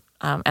transition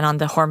and on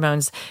the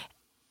hormones,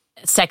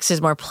 sex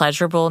is more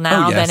pleasurable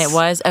now than it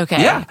was.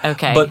 Okay, yeah,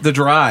 okay. But the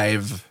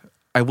drive,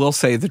 I will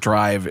say, the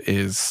drive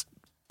is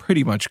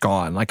pretty much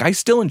gone. Like I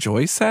still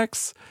enjoy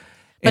sex.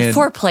 But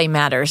foreplay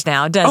matters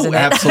now, doesn't it?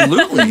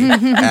 Absolutely.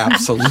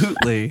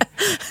 Absolutely.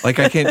 Like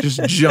I can't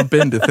just jump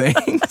into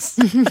things.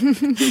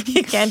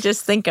 You can't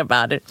just think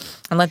about it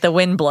and let the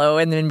wind blow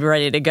and then be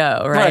ready to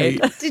go, right?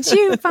 Did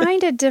you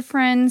find a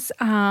difference?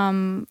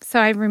 So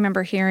I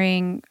remember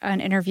hearing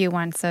an interview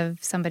once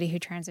of somebody who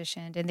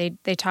transitioned, and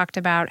they talked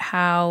about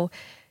how,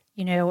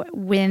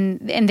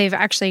 and they've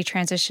actually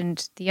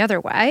transitioned the other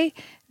way,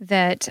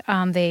 that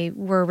they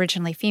were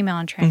originally female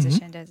and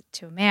transitioned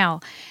to a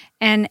male.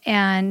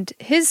 And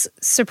his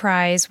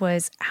surprise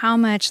was how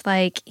much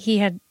he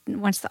had,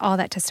 once all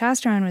that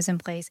testosterone was in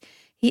place,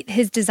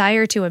 his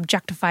desire to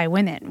objectify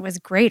women was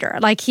greater.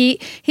 He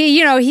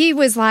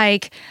was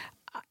I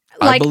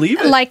believe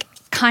it.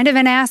 Kind of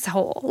an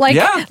asshole.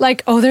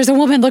 Oh, there's a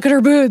woman, look at her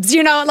boobs.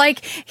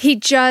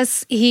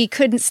 He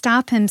couldn't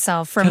stop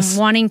himself from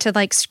wanting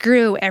to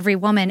screw every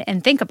woman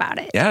and think about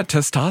it. Yeah,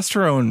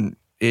 testosterone,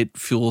 it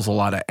fuels a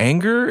lot of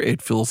anger,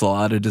 it fuels a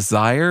lot of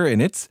desire,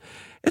 and it's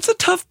a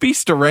tough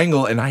beast to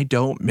wrangle, and I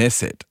don't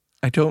miss it.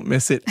 I don't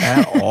miss it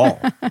at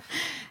all.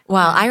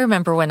 Well, I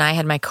remember when I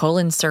had my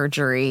colon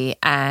surgery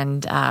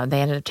and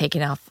they ended up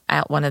taking out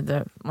one of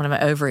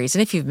my ovaries.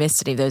 And if you've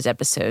missed any of those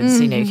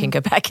episodes, you can go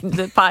back into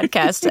the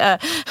podcast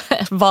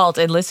vault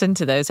and listen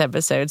to those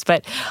episodes.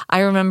 But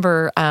I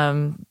remember,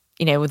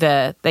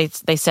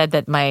 they said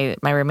that my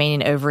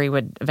remaining ovary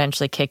would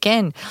eventually kick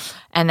in,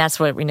 and that's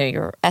what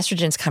your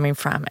estrogen's coming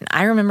from. And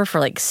I remember for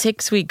like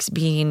 6 weeks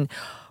being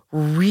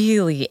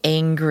really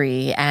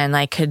angry, and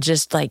I could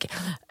just like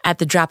at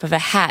the drop of a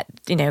hat,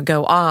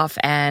 go off,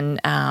 and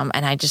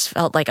I just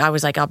felt like I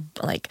was like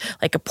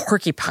a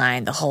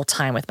porcupine the whole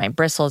time with my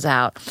bristles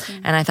out.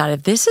 Mm-hmm. And I thought,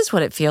 if this is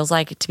what it feels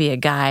like to be a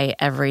guy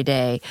every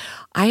day,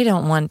 I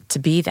don't want to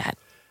be that.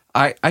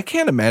 I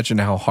can't imagine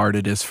how hard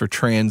it is for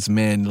trans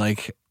men,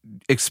 like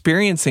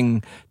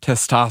experiencing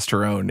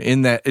testosterone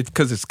in that,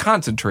 because it's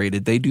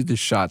concentrated. They do the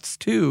shots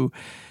too.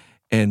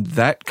 And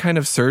that kind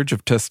of surge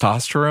of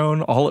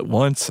testosterone all at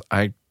once,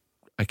 I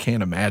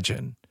can't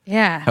imagine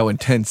how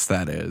intense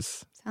that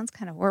is. Sounds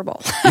kind of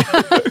horrible.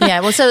 Yeah,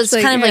 well, so it's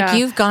kind of like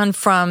you've gone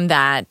from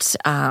that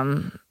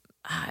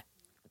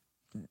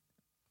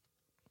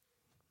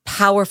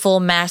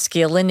powerful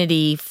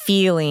masculinity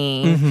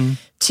feeling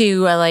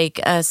to like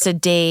a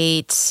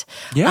sedate,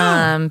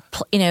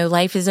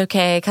 life is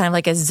okay, kind of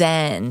like a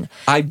zen.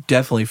 I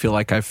definitely feel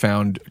like I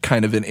found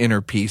kind of an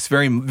inner peace.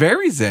 Very,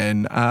 very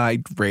zen.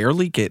 I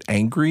rarely get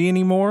angry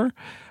anymore.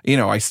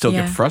 I still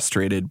get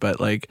frustrated,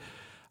 but like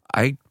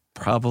I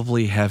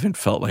probably haven't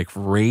felt like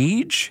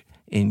rage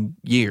in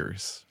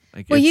years.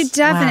 Like, well, you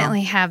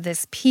definitely have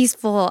this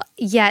peaceful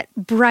yet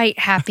bright,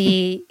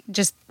 happy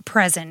just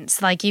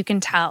presence. Like you can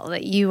tell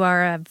that you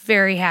are a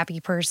very happy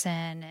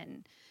person,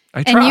 and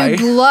you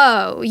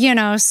glow.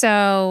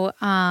 So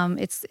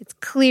it's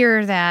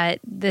clear that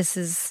this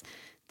is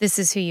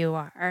who you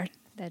are.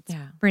 That's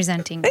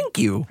presenting. Thank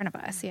you in front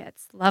of us. Yeah,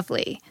 it's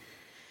lovely.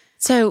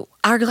 So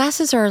our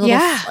glasses are a little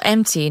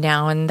empty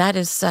now, and that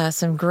is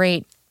some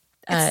great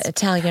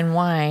Italian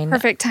wine.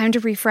 Perfect time to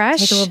refresh.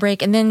 Take a little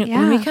break. And then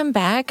when we come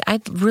back,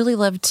 I'd really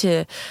love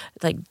to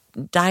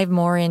dive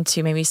more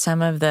into maybe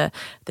some of the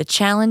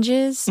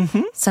challenges,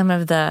 some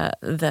of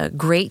the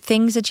great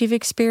things that you've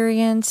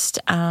experienced,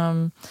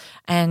 and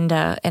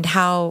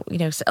how, we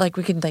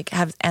could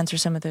answer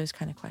some of those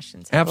kind of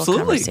questions. Have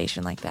Absolutely. A little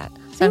conversation like that.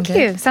 Thank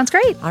you. Sounds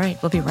great. All right.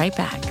 We'll be right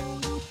back.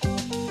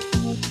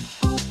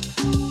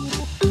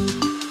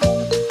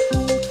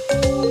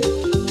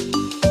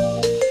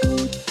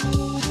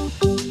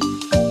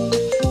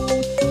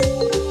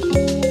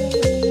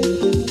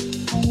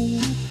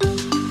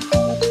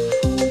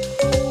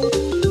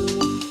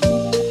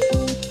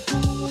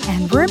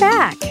 We're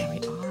back.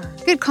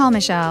 Good call,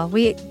 Michelle.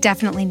 We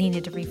definitely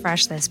needed to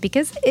refresh this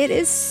because it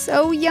is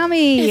so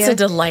yummy. It's a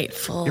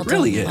delightful little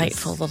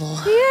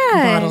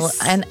bottle,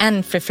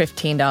 and for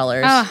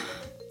 $15.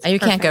 You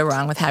can't go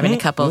wrong with having a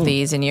couple of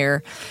these in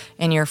your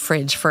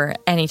fridge for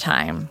any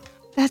time.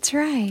 That's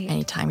right.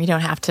 Anytime. You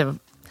don't have to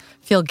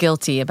feel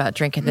guilty about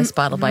drinking this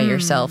bottle by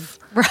yourself.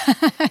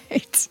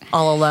 Right.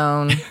 All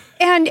alone.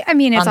 And I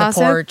mean, it's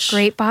also a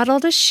great bottle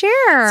to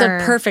share. It's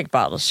a perfect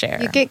bottle to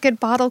share. You get good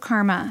bottle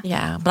karma.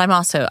 Yeah, but I'm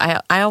also,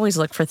 I always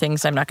look for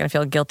things I'm not going to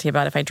feel guilty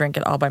about if I drink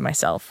it all by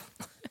myself.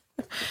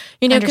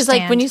 Because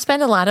when you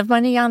spend a lot of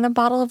money on a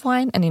bottle of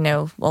wine, and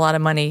a lot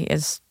of money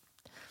is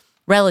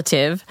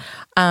relative,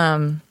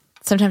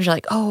 sometimes you're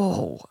like,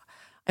 oh,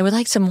 I would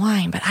like some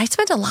wine, but I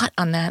spent a lot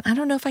on that. I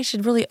don't know if I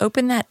should really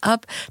open that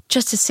up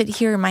just to sit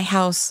here in my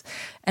house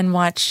and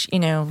watch,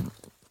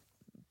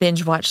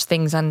 binge watch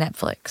things on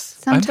Netflix.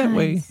 Sometimes. I'm that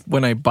way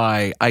when I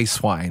buy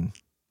ice wine.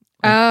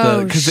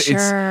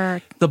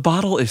 Sure. The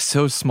bottle is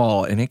so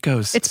small and it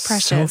goes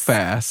so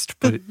fast,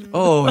 but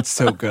it's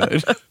so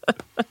good.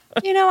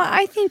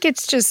 I think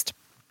it's just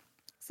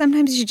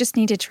sometimes you just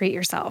need to treat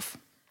yourself.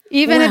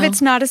 Even if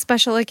it's not a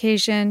special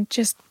occasion,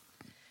 just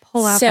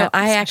pull out. So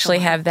I actually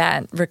have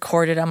that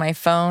recorded on my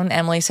phone.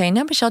 Emily saying,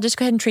 "No, Michelle, just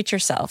go ahead and treat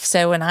yourself."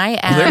 So when I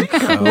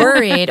am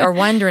worried or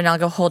wondering, I'll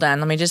go, "Hold on,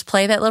 let me just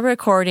play that little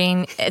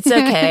recording. It's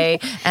okay."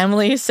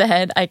 Emily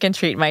said I can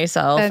treat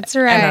myself. That's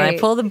right. And then I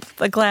pull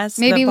the glass.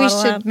 Maybe we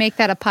should out. make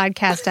that a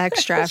podcast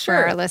extra for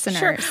our listeners.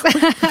 Sure.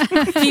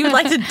 If you'd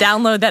like to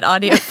download that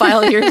audio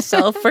file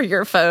yourself for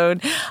your phone,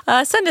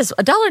 send us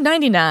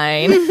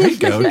 $1.99. There you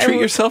go.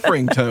 Treat yourself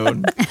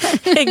ringtone.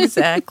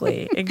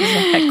 Exactly.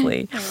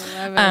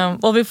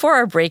 Well, before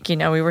our break,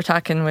 we were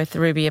talking with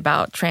Ruby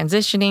about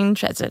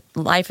transitioning as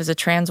life as a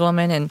trans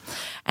woman, and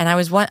I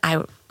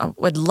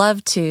would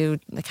love to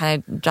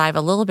kind of dive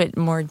a little bit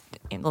more,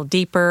 a little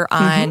deeper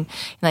on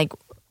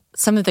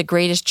some of the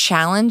greatest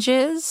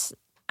challenges,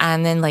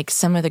 and then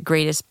some of the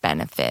greatest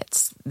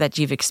benefits that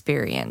you've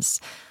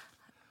experienced.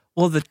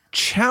 Well, the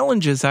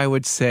challenges I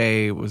would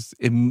say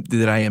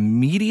that I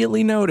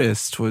immediately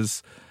noticed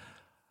was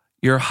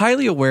you're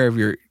highly aware of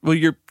you're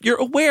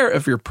aware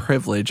of your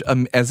privilege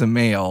as a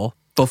male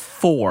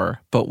before,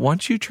 but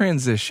once you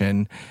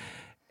transition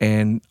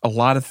and a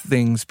lot of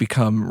things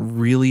become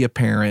really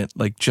apparent,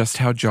 like just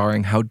how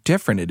jarring, how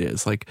different it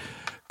is, like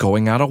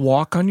going out a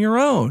walk on your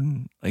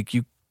own. Like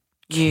you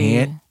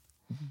can't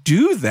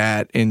do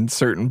that in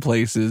certain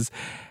places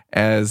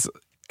as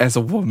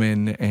a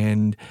woman,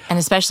 and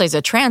especially as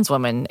a trans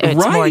woman, it's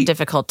more Right.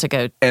 difficult to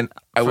go. and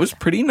I was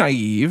pretty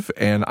naive,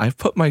 and I've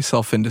put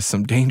myself into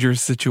some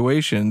dangerous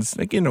situations,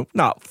 like,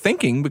 not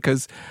thinking,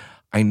 because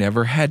I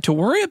never had to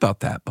worry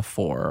about that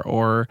before,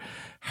 or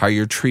how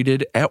you're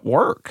treated at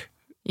work.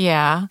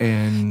 Yeah.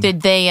 And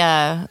Did they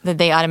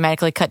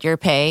automatically cut your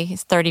pay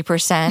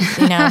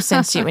 30%,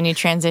 since when you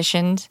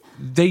transitioned?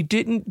 they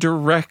didn't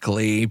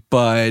directly,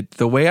 but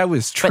the way I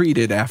was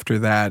treated after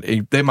that,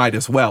 they might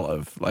as well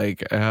have.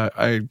 Like,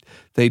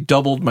 they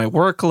doubled my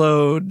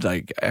workload.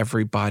 Like,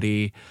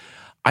 everybody.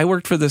 I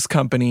worked for this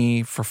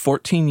company for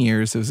 14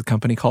 years. It was a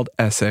company called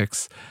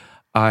Essex.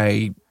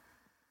 I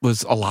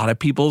was a lot of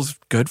people's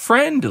good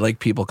friend. Like,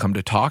 people come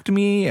to talk to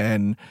me,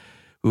 and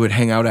we would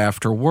hang out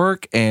after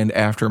work. And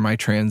after my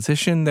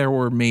transition, there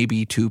were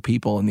maybe 2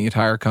 people in the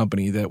entire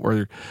company that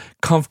were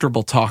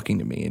comfortable talking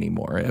to me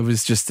anymore. It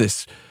was just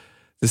this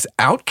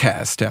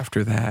outcast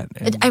after that.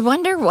 And I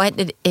wonder what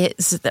it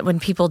is that when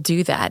people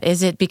do that.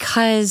 Is it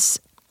because,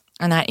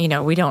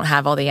 and we don't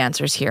have all the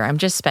answers here. I'm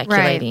just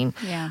speculating.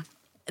 Right. Yeah.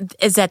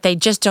 Is that they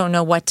just don't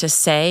know what to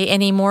say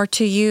anymore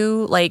to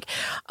you? Like,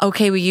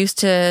 okay, we used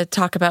to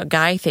talk about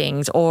guy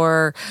things,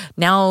 or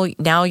now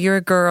you're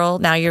a girl,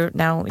 now you're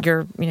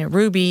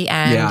Ruby,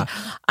 and Yeah.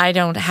 I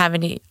don't have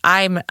any.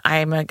 I'm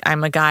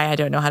a guy. I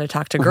don't know how to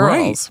talk to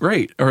girls.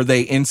 Right. Or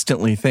they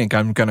instantly think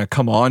I'm going to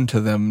come on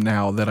to them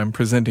now that I'm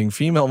presenting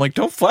female. I'm like,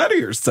 don't flatter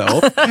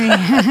yourself.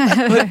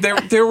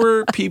 But there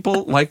were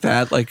people like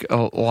that, like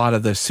a lot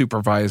of the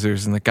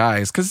supervisors and the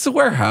guys, because it's a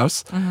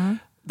warehouse. Mm-hmm.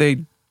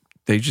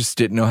 They just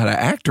didn't know how to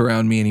act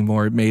around me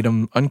anymore. It made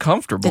them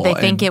uncomfortable. Did they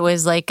think it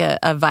was like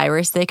a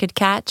virus they could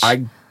catch?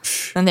 And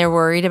they're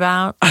worried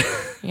about?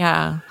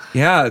 Yeah.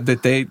 Yeah,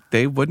 that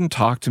they wouldn't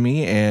talk to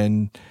me,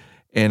 and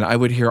I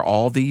would hear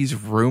all these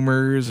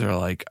rumors, or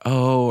like,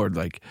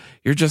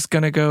 you're just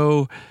gonna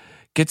go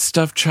get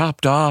stuff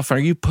chopped off. Are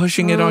you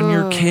pushing it on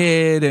your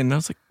kid? And I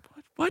was like,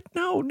 what?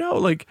 No.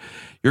 Like,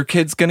 your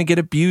kid's gonna get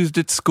abused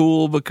at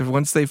school because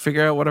once they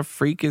figure out what a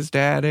freak his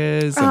dad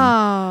is.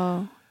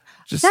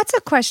 And That's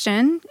a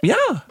question.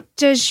 Yeah.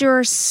 Does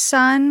your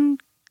son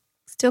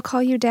still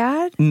call you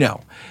dad?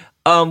 No.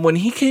 When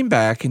he came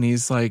back and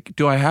he's like,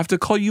 do I have to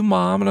call you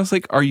mom? And I was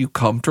like, are you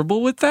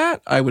comfortable with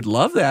that? I would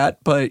love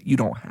that, but you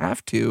don't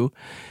have to.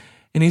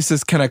 And he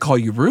says, can I call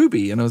you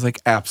Ruby? And I was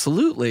like,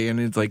 absolutely. And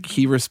it's like,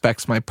 he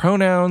respects my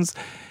pronouns.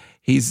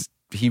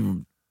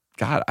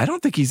 God, I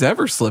don't think he's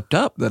ever slipped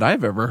up that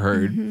I've ever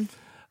heard.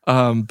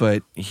 Mm-hmm.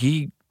 But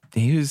he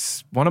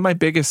was one of my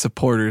biggest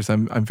supporters.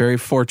 I'm very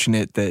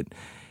fortunate that,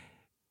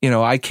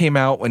 I came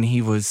out when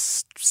he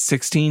was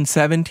 16,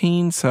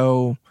 17,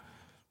 or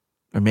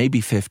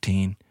maybe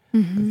 15,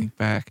 I think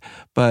back.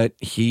 But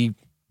he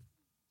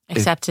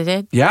accepted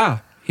it?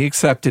 Yeah, he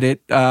accepted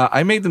it.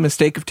 I made the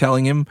mistake of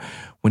telling him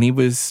when he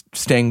was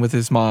staying with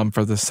his mom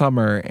for the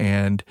summer,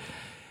 and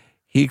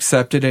he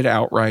accepted it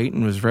outright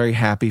and was very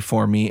happy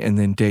for me. And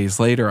then days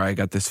later, I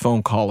got this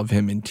phone call of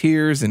him in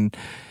tears, and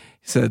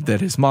he said that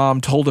his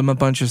mom told him a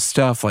bunch of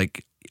stuff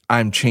like,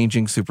 I'm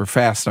changing super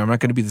fast. I'm not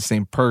going to be the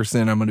same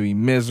person. I'm going to be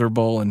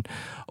miserable and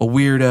a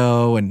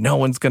weirdo, and no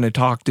one's going to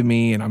talk to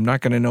me, and I'm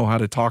not going to know how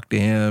to talk to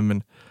him.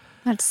 And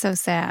that's so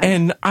sad.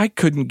 And I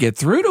couldn't get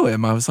through to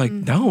him. I was like,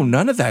 no,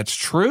 none of that's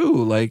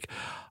true. Like,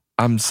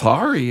 I'm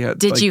sorry.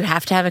 Did you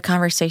have to have a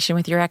conversation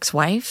with your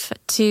ex-wife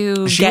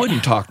to She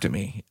wouldn't talk to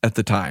me at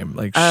the time.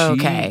 Like,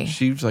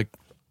 she was like,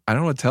 I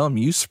don't know what to tell him.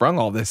 You sprung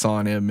all this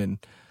on him, and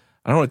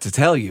I don't know what to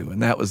tell you.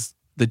 And that was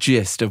the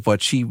gist of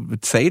what she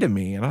would say to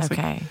me. And I was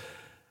like,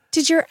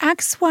 did your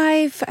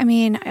ex-wife,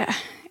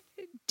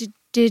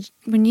 did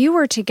when you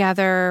were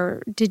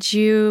together, did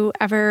you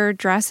ever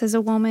dress as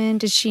a woman?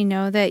 Did she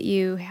know that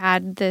you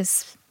had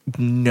this?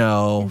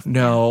 No.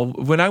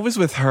 When I was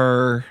with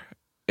her,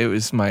 it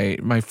was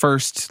my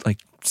first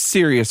like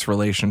serious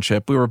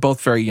relationship. We were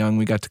both very young.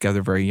 We got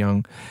together very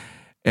young.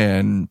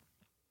 And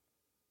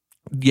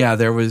yeah,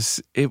 there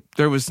was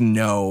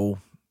no,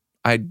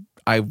 I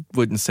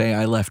wouldn't say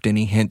I left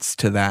any hints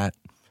to that.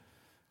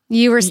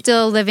 You were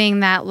still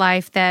living that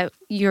life that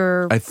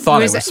I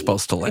thought I was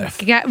supposed to live.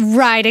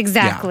 Right,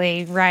 exactly.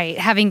 Yeah. Right.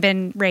 Having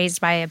been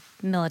raised by a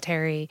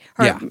military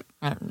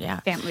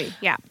family.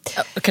 Yeah.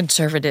 A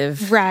conservative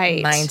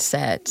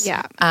mindset.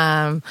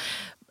 Yeah.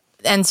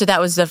 And so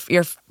that was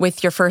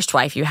with your first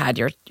wife, you had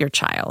your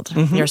child,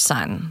 your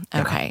son.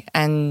 Okay.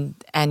 Yeah.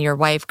 And your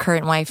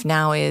current wife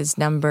now is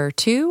number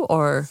 2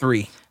 or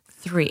 3?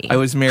 3.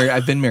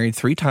 I've been married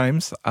 3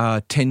 times,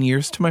 10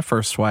 years to my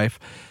first wife,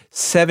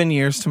 7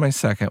 years to my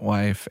second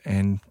wife,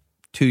 and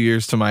 2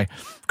 years to my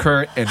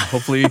current, and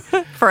hopefully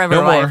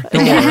forever wife. No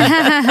more.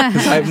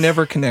 Because I've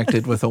never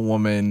connected with a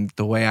woman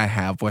the way I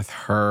have with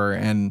her,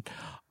 and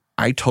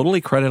I totally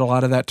credit a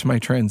lot of that to my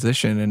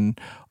transition and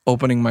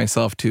opening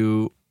myself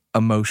to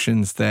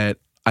emotions that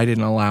I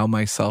didn't allow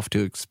myself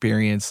to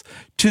experience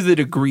to the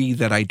degree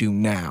that I do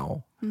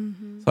now.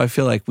 Mm-hmm. So I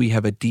feel like we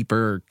have a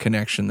deeper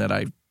connection that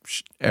I've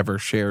ever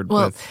shared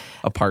with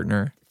a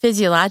partner.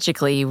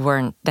 Physiologically, you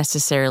weren't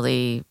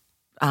necessarily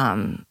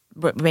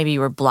maybe you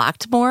were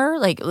blocked more?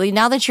 Like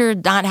now that you're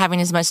not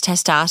having as much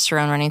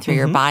testosterone running through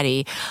your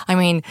body, I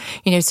mean,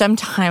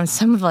 sometimes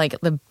some of like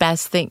the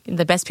best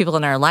people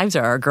in our lives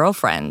are our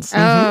girlfriends.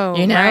 Oh,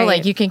 right.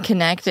 Like you can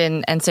connect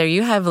and so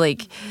you have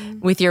like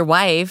with your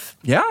wife.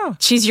 Yeah.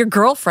 She's your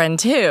girlfriend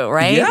too,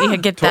 right? Yeah, You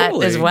get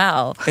totally. that as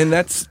well. And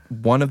that's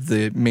one of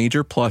the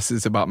major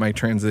pluses about my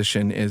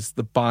transition is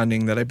the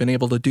bonding that I've been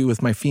able to do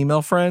with my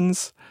female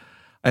friends.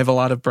 I have a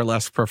lot of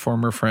burlesque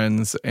performer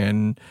friends,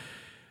 and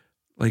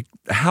like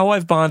how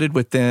I've bonded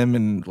with them,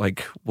 and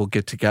like we'll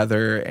get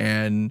together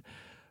and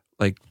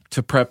like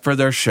to prep for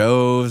their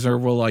shows, or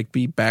we'll like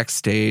be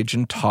backstage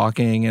and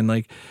talking and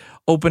like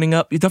opening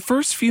up. The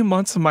first few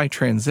months of my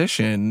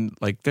transition,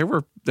 like there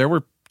were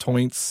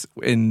points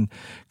in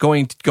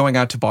going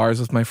out to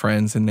bars with my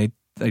friends, and they'd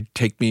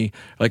take me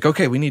like,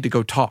 okay, we need to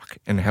go talk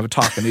and have a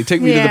talk, and they'd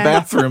take me to the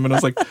bathroom, and I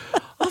was like,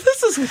 oh,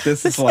 this is what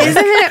this is like.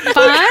 Isn't it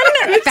fun?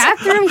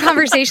 Bathroom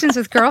conversations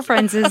with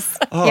girlfriends is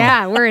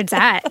where it's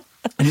at.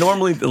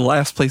 Normally the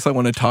last place I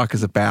want to talk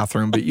is a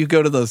bathroom, but you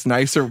go to those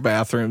nicer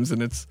bathrooms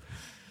and it's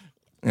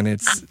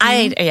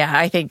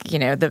I think,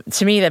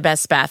 to me, the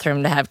best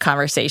bathroom to have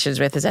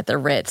conversations with is at the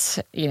Ritz,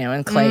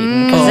 in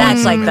Clayton, because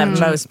that's like the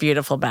most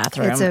beautiful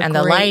bathroom, and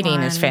the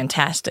lighting is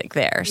fantastic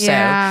there.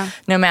 Yeah. So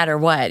no matter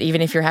what,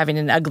 even if you're having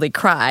an ugly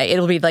cry,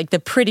 it'll be like the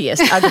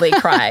prettiest ugly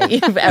cry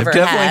you've ever I've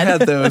definitely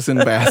had those in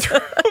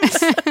bathrooms.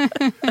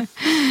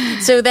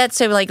 So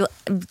like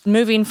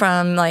moving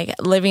from like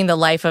living the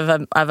life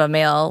of a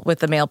male with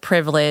the male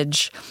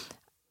privilege,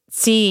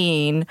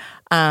 seeing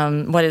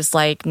what it's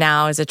like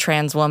now as a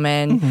trans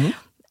woman,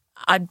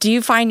 do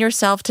you find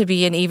yourself to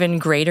be an even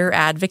greater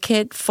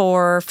advocate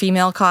for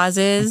female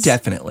causes?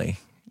 Definitely,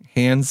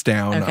 hands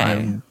down. Okay.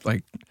 I'm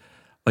like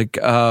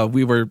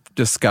we were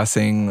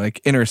discussing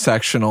like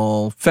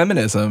intersectional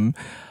feminism,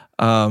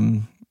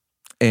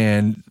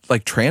 and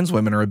like trans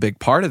women are a big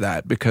part of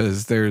that,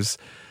 because there's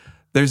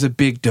a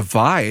big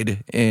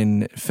divide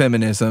in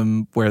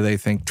feminism where they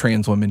think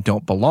trans women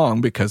don't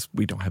belong because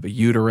we don't have a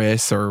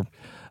uterus or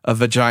a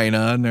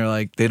vagina, and they're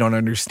like, they don't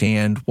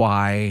understand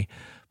why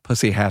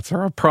pussy hats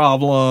are a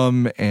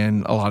problem,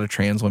 and a lot of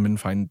trans women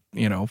find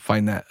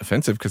that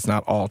offensive because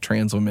not all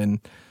trans women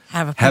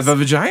have a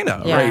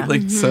vagina, right?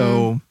 Like,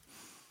 so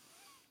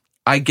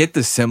I get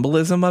the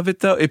symbolism of it,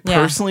 though. It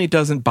personally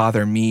doesn't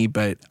bother me,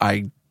 but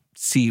I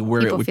see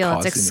where People it would feel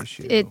cause it's an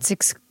issue.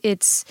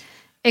 It's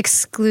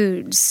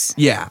excludes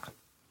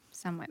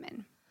some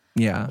women.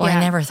 Yeah. Well, I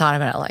never thought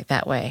about it like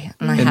that way,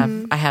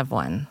 and I have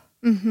one.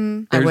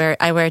 Mm-hmm.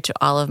 I wear it to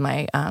all of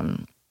my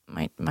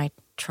my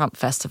Trump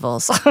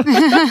festivals. No,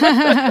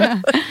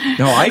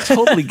 I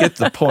totally get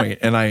the point,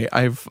 and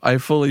I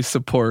fully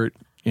support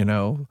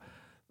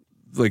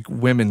like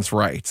women's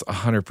rights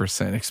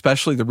 100%,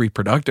 especially the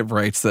reproductive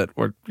rights that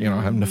we're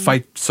having to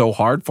fight so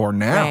hard for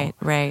now.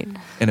 Right.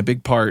 And a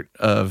big part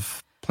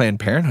of Planned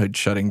Parenthood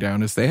shutting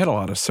down is they had a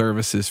lot of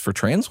services for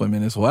trans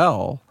women as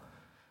well.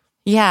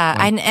 Yeah,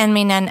 I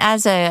mean, and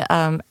as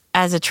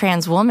a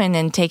trans woman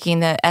and taking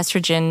the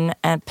estrogen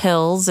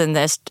pills and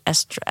the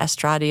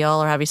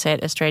estradiol, or how do you say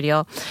it,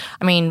 estradiol,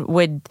 I mean,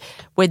 would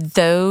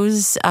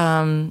those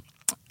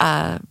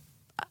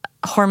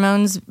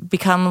hormones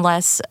become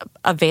less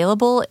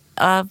available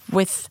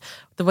with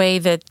the way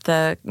that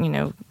the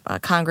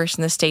Congress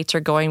and the states are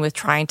going with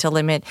trying to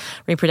limit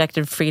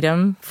reproductive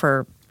freedom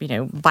for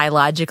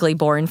biologically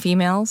born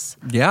females?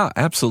 Yeah,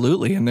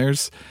 absolutely. And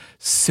there's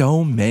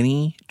so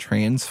many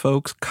trans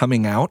folks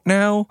coming out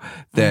now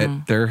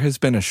that there has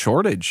been a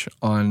shortage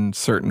on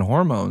certain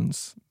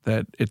hormones,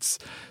 that it's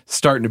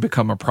starting to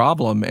become a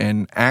problem,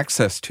 and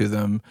access to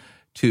them,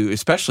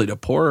 especially to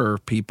poorer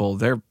people,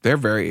 they're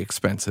very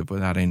expensive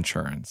without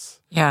insurance.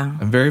 Yeah.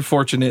 I'm very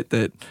fortunate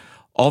that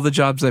all the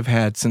jobs I've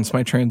had since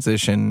my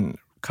transition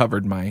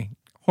covered my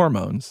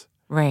hormones.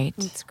 Right.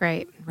 It's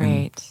great. Right.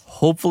 And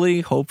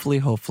hopefully,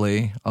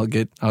 I'll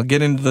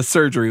get into the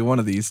surgery one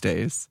of these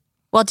days.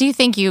 Well, do you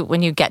think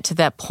when you get to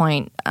that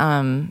point,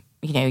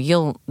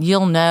 you'll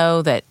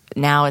know that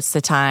now it's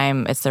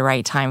the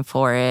right time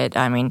for it?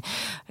 I mean,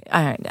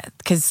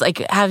 because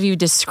like how you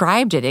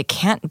described it, it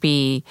can't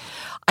be.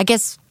 I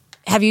guess,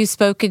 have you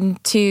spoken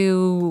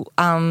to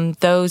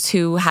those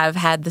who have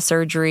had the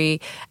surgery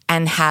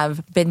and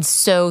have been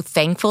so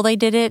thankful they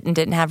did it and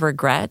didn't have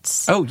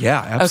regrets? Oh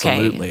yeah,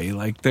 absolutely. Okay.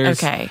 Like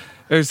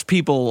there's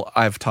people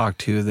I've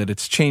talked to that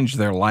it's changed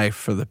their life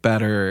for the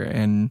better,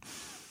 and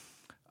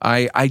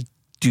I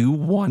do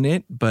want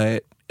it,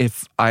 but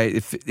if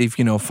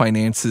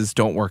finances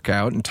don't work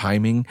out and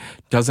timing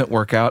doesn't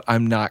work out,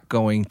 I'm not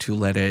going to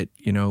let it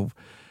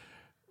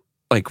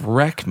like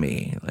wreck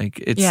me. Like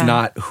it's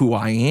not who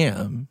I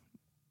am.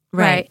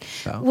 Right.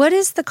 So. What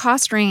is the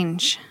cost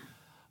range?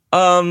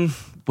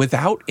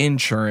 Without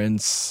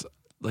insurance,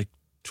 like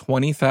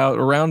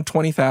around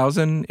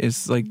 $20,000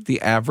 is like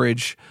the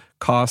average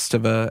cost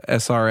of a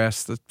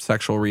SRS, the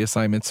sexual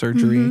reassignment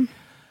surgery. Mm-hmm.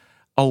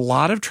 A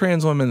lot of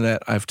trans women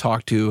that I've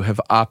talked to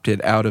have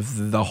opted out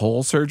of the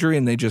whole surgery,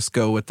 and they just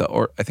go with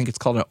I think it's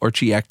called an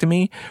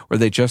orchiectomy, where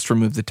they just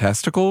remove the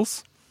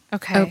testicles.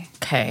 Okay.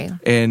 Okay.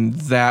 And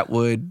that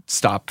would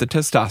stop the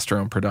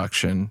testosterone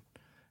production.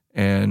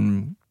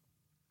 And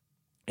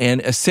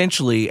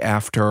essentially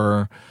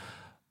after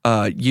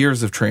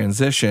years of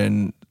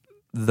transition,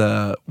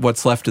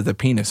 what's left of the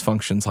penis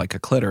functions like a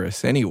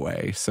clitoris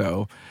anyway.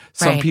 So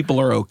some Right. people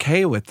are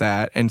okay with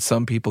that, and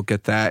some people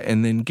get that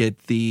and then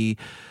get the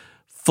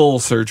full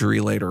surgery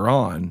later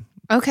on.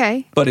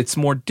 Okay. But it's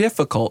more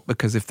difficult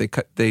because if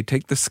they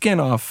take the skin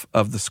off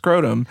of the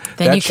scrotum,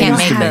 Then that you can't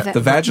changes make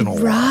the vaginal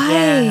wall.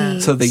 Right.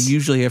 So they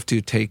usually have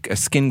to take a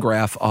skin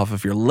graft off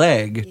of your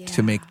leg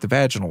to make the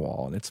vaginal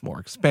wall, and it's more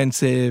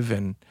expensive.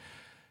 And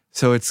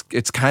so it's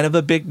kind of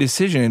a big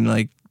decision.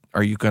 Like,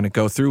 are you going to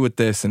go through with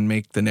this and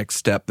make the next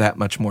step that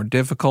much more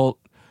difficult,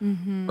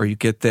 or you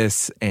get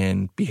this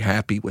and be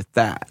happy with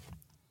that?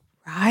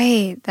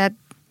 Right. That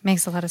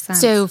makes a lot of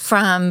sense. So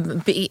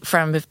from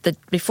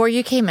before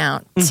you came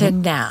out to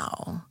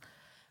now,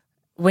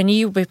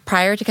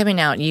 prior to coming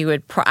out,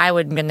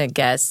 I'm gonna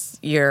guess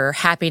your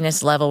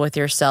happiness level with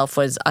yourself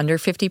was under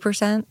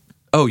 50%.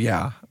 Oh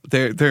yeah,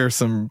 there are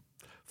some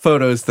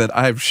photos that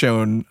I've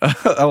shown,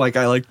 I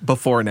like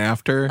before and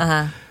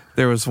after.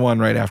 There was one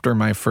right after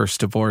my first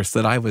divorce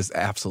that I was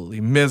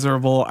absolutely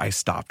miserable. I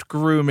stopped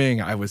grooming.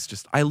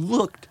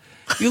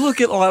 You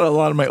look at a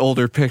lot of my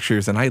older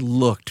pictures, and I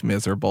looked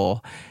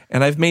miserable.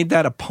 And I've made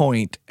that a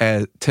point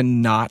to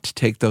not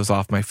take those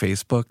off my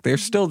Facebook. They're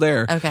still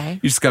there. Okay.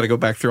 You just got to go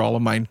back through all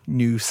of my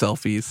new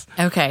selfies.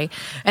 Okay,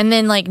 and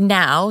then like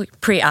now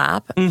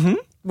pre-op,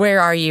 where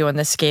are you on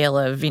the scale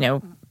of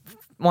 0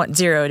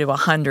 to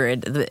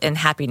 100 in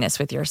happiness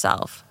with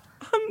yourself?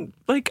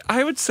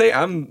 I would say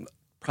I'm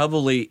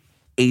probably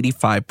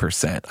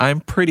 85%.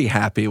 I'm pretty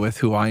happy with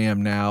who I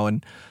am now,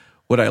 and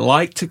would I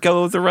like to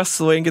go the rest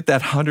of the way and get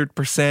that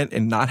 100%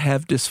 and not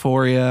have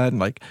dysphoria and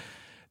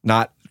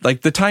not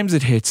the times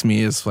it hits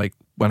me is like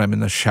when I'm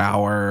in the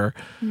shower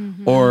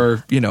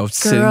or sitting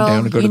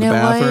down to go to the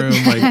bathroom.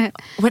 Like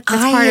When part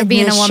I of in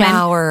being the a woman.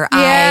 shower,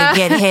 Yeah. I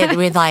get hit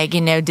with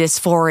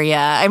dysphoria.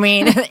 I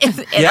mean,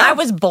 and Yeah. I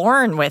was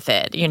born with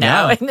it,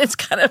 Yeah. and it's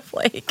kind of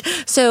like,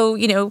 so,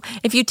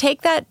 if you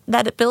take that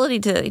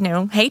ability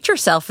to, hate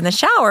yourself in the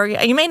shower,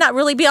 you may not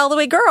really be all the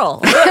way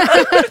girl.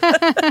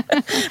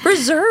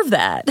 Reserve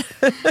that.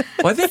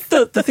 Well, I think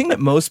the thing that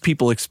most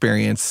people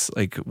experience,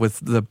 like with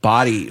the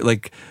body,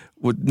 like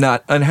with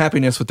not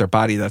unhappiness with their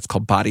body, that's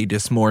called body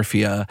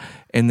dysmorphia.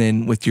 And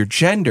then with your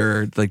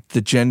gender, like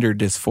the gender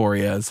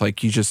dysphoria is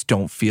like you just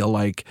don't feel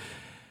like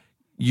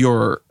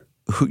your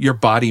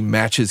body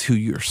matches who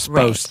you're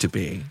supposed to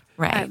be.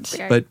 Right.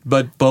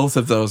 But both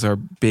of those are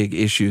big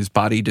issues.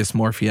 Body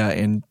dysmorphia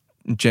and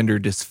gender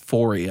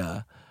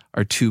dysphoria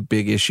are two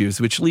big issues,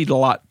 which lead to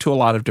a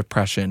lot of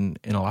depression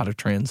in a lot of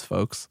trans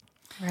folks.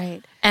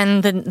 right.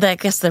 And I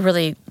guess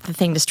the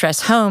thing to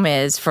stress home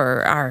is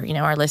for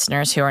our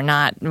listeners who are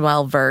not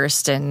well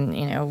versed and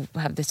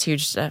have this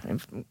huge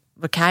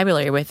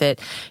vocabulary with it.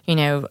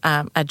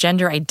 A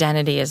gender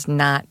identity is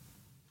not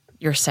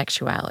your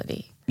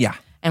sexuality. Yeah.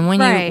 And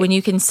Right. when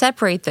you can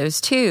separate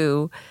those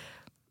two,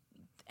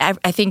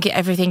 I think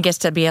everything gets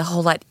to be a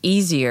whole lot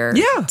easier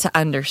to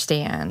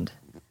understand.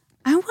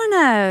 I want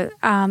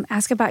to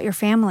ask about your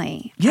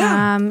family.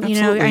 Yeah,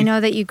 absolutely. I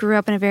know that you grew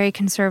up in a very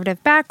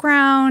conservative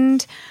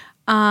background.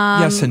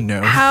 Yes and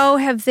no. How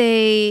have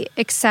they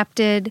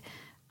accepted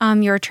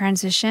your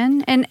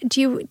transition? And do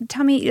you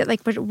tell me,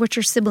 what's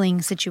your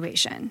sibling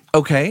situation?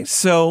 Okay,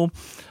 so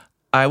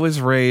I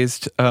was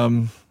raised,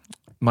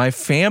 my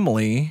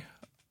family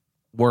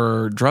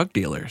were drug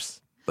dealers.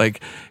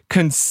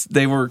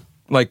 They were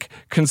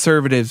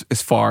conservatives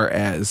as far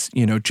as,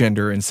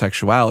 gender and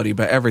sexuality,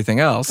 but everything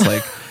else,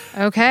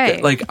 Okay.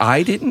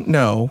 I didn't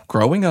know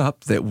growing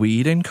up that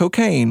weed and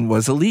cocaine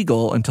was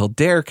illegal until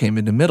DARE came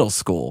into middle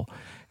school.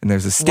 And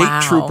there's a state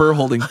Wow. trooper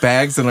holding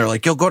bags, and they're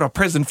like, "You'll go to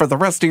prison for the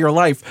rest of your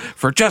life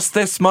for just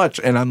this much."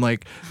 And I'm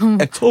like,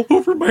 "It's all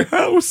over my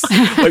house."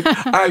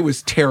 I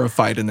was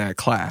terrified in that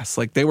class.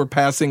 They were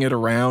passing it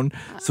around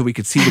so we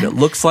could see what it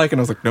looks like, and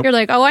I was like, "Nope, You're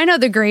like, oh, I know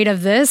the grade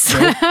of this.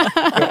 no,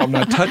 I'm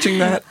not touching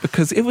that,"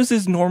 because it was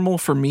as normal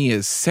for me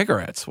as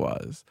cigarettes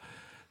was.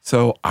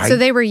 So So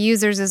they were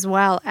users as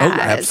well as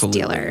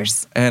absolutely.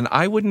 dealers. And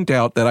I wouldn't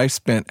doubt that I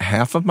spent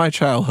half of my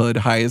childhood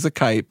high as a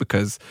kite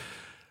because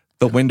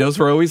the windows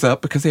were always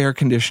up because of air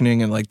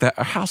conditioning, and that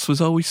house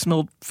was always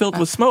filled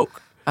with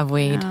smoke. Of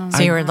weed. Oh,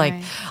 So you were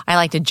my. I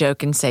like to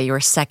joke and say you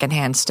were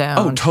secondhand stoned.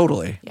 Oh,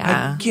 totally.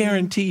 Yeah. I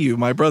guarantee you,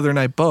 my brother and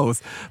I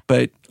both.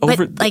 But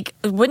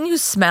wouldn't you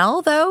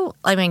smell though?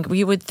 I mean,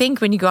 you would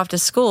think when you go off to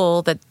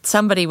school that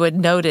somebody would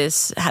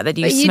notice that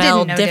you But you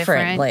smell didn't know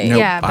differently. different. no,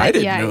 Yeah, but I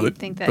didn't yeah, know you'd it.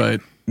 think that-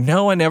 But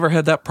no, I never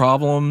had that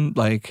problem.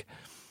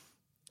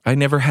 I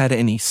never had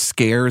any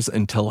scares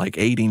until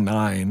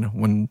 89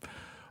 when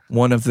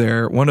one of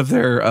their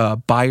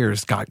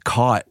buyers got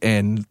caught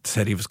and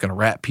said he was going to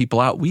rat people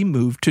out. We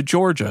moved to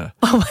Georgia.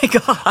 Oh my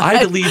God. I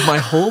had to leave my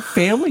whole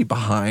family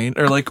behind,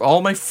 or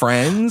all my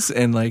friends,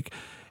 and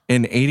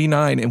in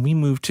 89, and we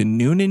moved to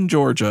Noonan,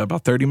 Georgia,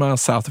 about 30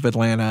 miles south of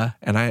Atlanta,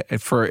 and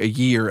for a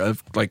year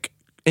of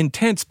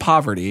intense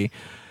poverty.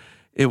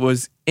 It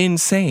was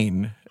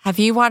insane. Have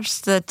you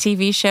watched the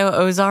TV show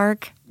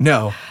Ozark?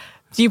 No.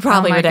 You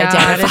probably Oh my would God,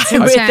 identify it's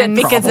with it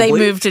intense. because they Probably.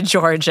 moved to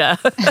Georgia.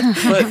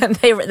 And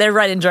they're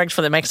running drugs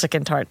for the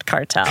Mexican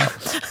cartel.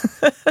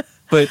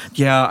 But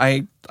yeah,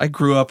 I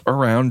grew up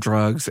around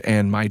drugs,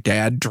 and my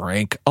dad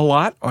drank a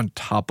lot on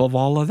top of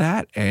all of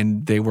that,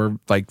 and they were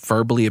like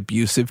verbally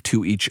abusive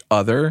to each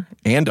other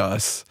and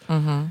us.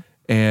 Mm-hmm.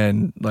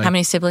 And like, How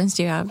many siblings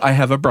do you have? I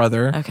have a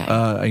brother, Okay.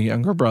 A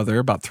younger brother,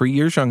 about 3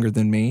 years younger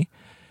than me,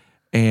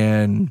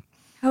 and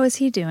How is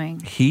he doing?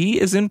 he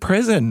is in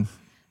prison.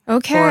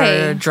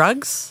 Okay. For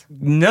drugs?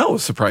 No,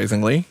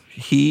 surprisingly,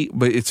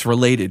 but it's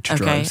related to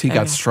Okay, drugs. He got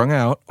okay. strung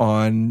out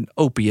on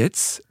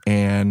opiates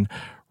and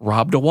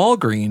robbed a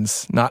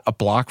Walgreens, not a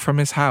block from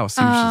his house.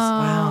 He was just,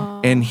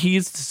 Wow. and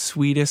he's the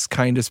sweetest,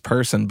 kindest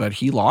person, but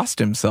he lost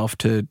himself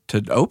to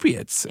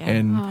opiates. Yeah.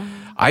 And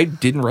I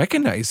didn't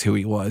recognize who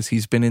he was.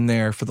 He's been in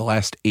there for the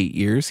last 8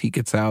 years. He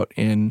gets out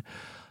in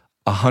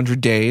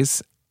 100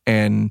 days,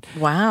 and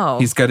Wow.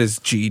 he's got his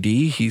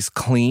GED. He's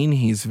clean.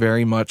 He's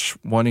very much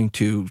wanting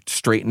to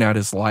straighten out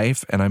his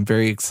life, and I'm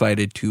very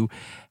excited to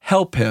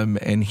help him.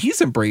 And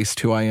he's embraced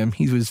who I am.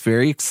 He was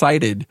very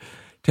excited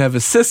to have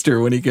a sister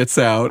when he gets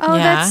out. Oh,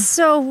 Yeah. that's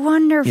so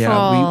wonderful.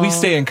 Yeah, we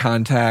stay in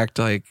contact.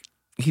 Like,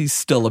 he's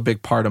still a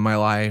big part of my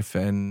life,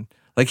 and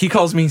like he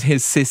calls me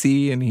his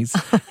sissy, and he's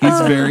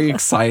very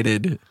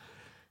excited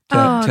to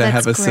Oh,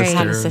 have a that's great. sister.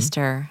 Have a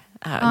sister.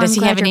 I'm Does he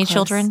glad have you're any close.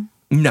 children?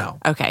 No,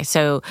 Okay,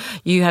 so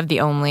you have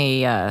the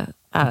only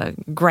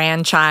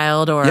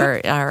grandchild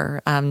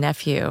or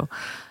nephew.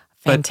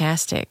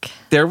 Fantastic.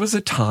 there was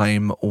a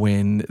time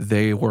when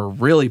they were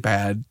really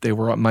bad.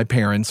 My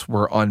parents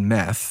were on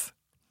meth.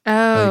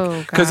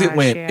 Oh, Because it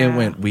gosh,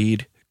 went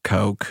weed,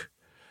 coke,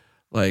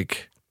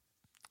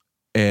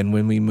 and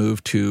when we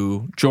moved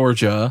to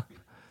Georgia,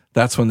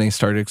 that's when they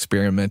started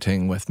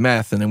experimenting with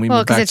meth, and then we Well,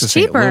 moved because back to it's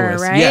St. cheaper,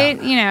 Louis. right? Yeah.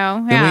 You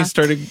know,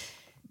 Then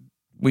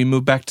we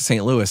moved back to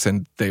St. Louis,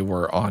 and they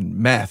were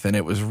on meth, and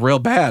it was real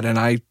bad, and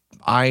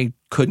I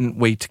couldn't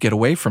wait to get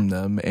away from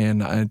them.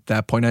 And at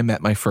that point, I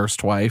met my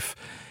first wife,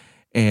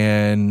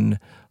 and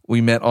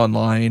we met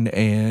online,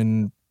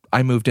 and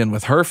I moved in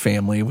with her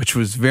family, which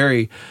was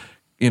very,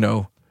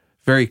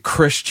 very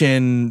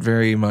Christian,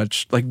 very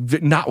much like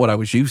not what I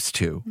was used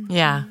to.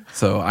 Yeah.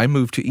 So I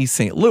moved to East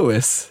St.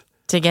 Louis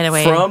To get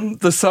away. from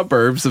the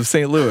suburbs of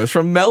St. Louis,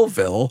 from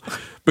Melville,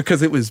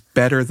 because it was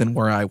better than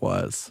where I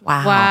was.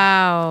 Wow.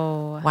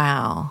 Wow.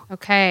 Wow.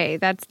 Okay,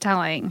 that's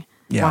telling.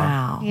 Yeah.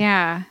 Wow.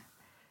 Yeah.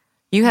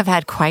 You have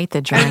had quite the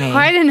journey.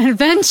 Quite an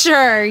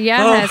adventure.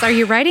 Yes. Oh. Are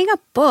you writing a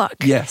book?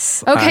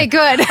 Yes. Okay,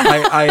 good.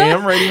 I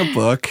am writing a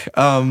book.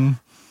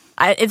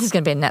 This is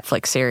going to be a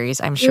Netflix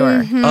series, I'm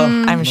sure. Mm-hmm.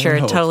 I'm sure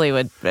it hope. totally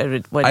would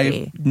I be.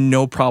 have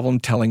no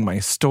problem telling my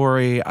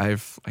story.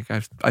 I've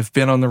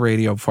been on the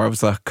radio before. I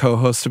was a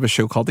co-host of a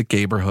show called The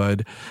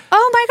Gayborhood,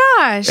 Oh my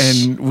gosh.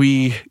 and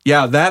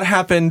that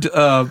happened.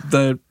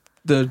 The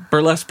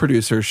burlesque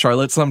producer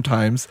Charlotte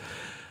Sometimes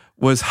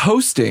was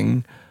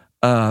hosting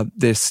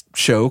this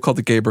show called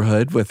The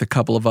Gayborhood with a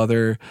couple of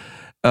other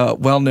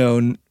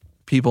well-known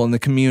people in the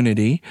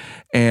community,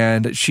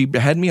 and she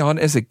had me on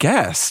as a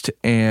guest.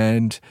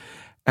 And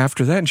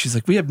after that, she's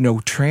like, "We have no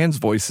trans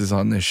voices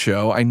on this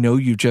show. I know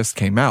you just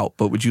came out,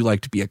 but would you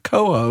like to be a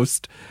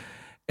co-host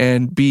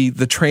and be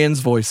the trans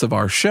voice of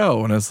our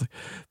show?" And I was like,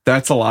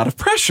 "That's a lot of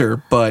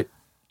pressure, but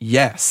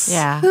yes."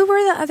 Yeah. Who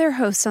were the other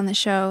hosts on the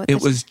show? It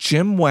was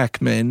Jim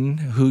Weckman,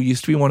 who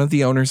used to be one of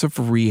the owners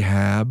of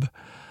Rehab.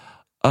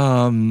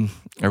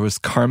 There was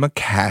Karma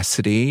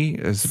Cassidy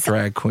as a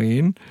drag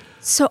queen.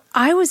 So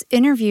I was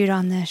interviewed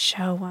on this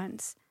show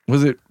once.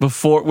 Was it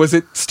before? Was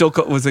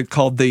it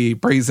called the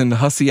Brazen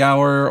Hussy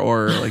Hour,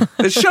 or like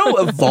the show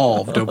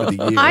evolved over the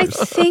years? I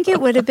think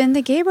it would have been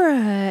the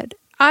Gayborhood.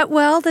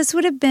 This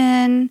would have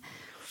been.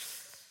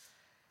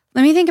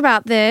 Let me think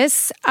about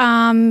this.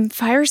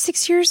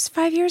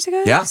 5 years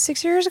ago? Yeah.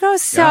 6 years ago?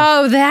 So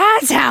Yeah.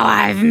 that's how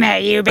I've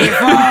met you before.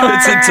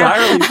 It's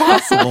entirely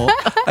possible.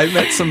 I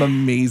met some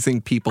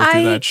amazing people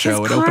through that show.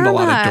 'cause It opened a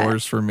lot of Karma-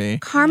 doors for me.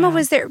 Karma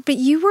was there, but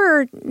you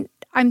were,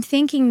 I'm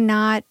thinking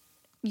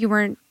you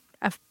weren't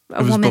a It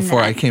was woman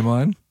before then. I came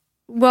on.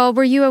 Well,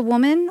 were you a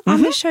woman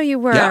on the show? You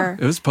were. Yeah,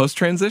 it was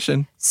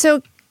post-transition.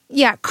 So,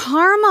 yeah,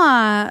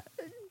 Karma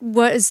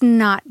was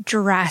not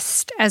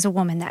dressed as a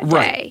woman that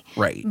day.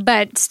 Right.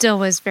 But still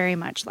was very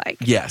much like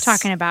Yes.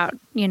 talking about,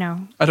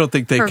 I don't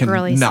think they Her can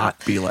girly not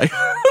be like.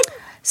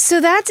 So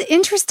that's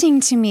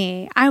interesting to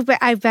me. I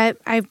bet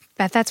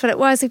that's what it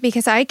was,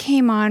 because I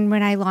came on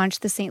when I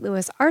launched the St.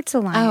 Louis Arts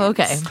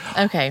Alliance.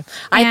 Oh, okay.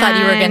 I thought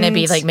you were going to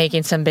be And- like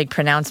making some big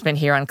pronouncement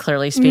here on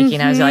Clearly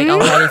Speaking. I was like, I'm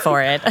ready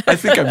for it. I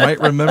think I might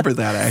remember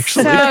that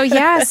actually.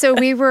 So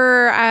we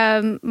were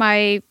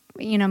my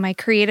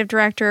creative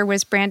director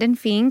was Brandon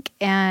Fink,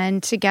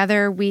 and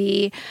together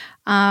we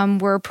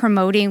were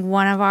promoting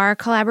one of our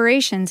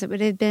collaborations. It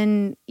would have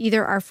been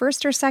either our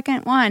first or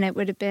second one. It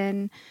would have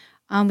been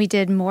we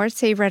did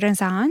Morte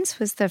Renaissance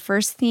was the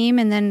first theme,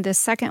 and then the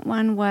second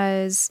one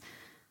was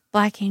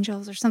Black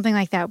Angels or something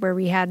like that, where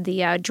we had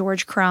the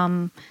George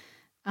Crumb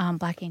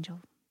Black Angel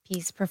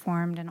he's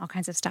performed and all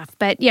kinds of stuff.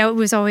 But yeah, it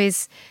was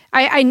always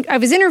I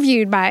was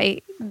interviewed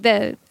by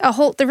there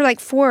were like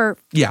four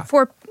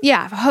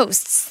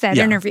hosts that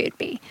interviewed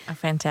me. Oh,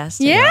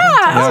 fantastic. Yeah.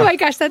 Oh my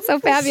gosh, that's so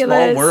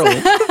fabulous. Small world.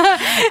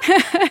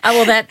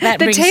 Well, that the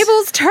brings,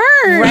 tables turn.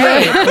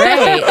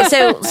 right.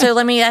 So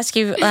let me ask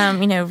you,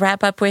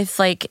 wrap up with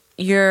like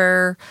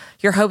your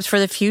hopes for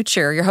the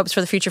future,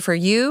 for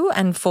you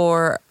and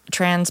for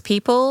trans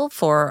people,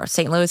 for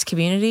St. Louis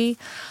community.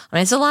 I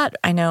mean, it's a lot,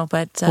 I know,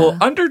 but well,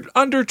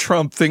 under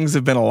Trump, things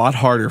have been a lot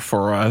harder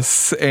for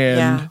us,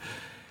 and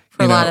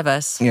for a lot of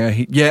us.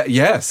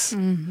 Yes.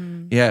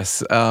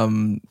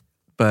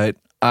 But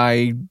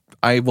I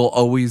will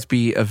always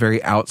be a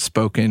very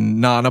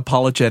outspoken,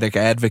 non-apologetic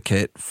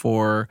advocate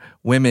for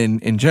women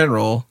in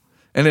general,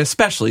 and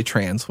especially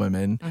trans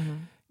women. Mm-hmm.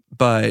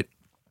 But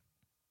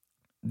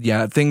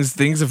yeah,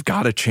 things have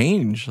got to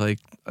change. Like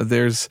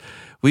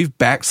we've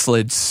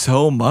backslid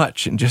so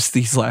much in just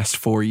these last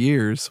 4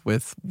 years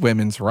with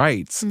women's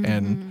rights. Mm-hmm.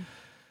 And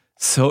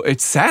so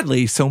it's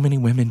sadly, so many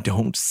women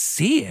don't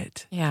see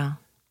it. Yeah.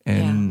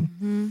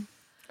 And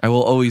I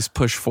will always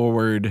push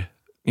forward,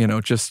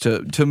 just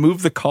to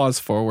move the cause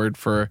forward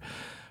for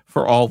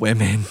all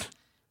women.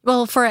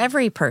 Well, for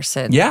every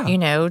person,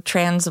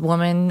 trans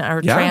woman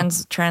or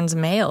trans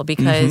male,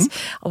 because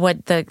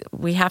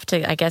we have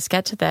to, I guess,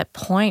 get to that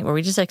point where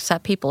we just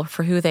accept people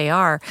for who they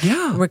are,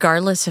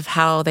 regardless of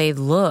how they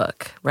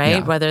look, right?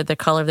 Yeah. Whether the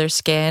color of their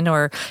skin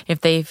or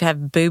if they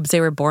have boobs they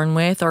were born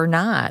with or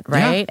not,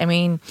 right? Yeah. I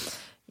mean,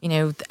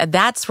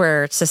 that's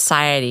where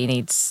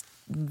society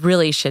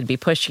really should be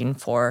pushing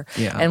for.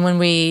 Yeah. And when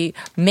we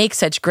make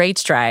such great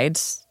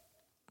strides,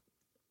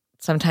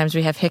 sometimes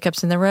we have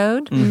hiccups in the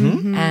road,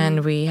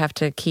 and we have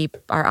to keep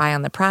our eye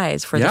on the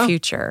prize for the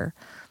future.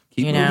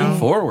 Keep moving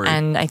forward.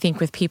 And I think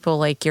with people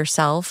like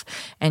yourself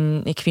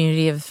and the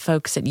community of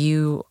folks that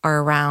you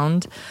are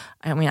around,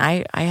 I mean,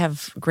 I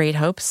have great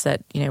hopes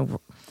that,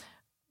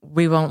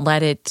 we won't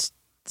let it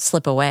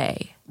slip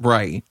away.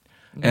 Right.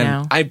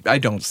 And I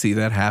don't see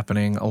that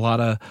happening. A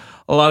lot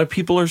of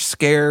people are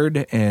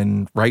scared,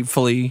 and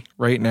rightfully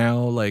right now,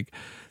 like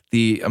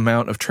the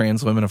amount of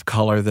trans women of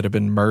color that have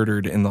been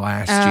murdered in the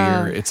last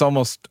year, it's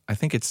almost, I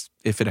think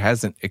if it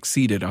hasn't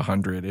exceeded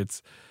 100,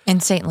 it's... In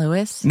St.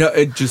 Louis? No,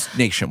 it just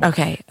nationwide.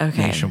 Okay.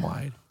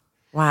 Nationwide.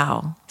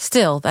 Wow.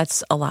 Still,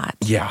 that's a lot.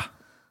 Yeah.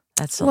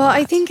 That's a lot. Well,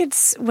 I think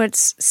it's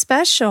what's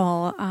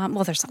special.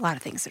 There's a lot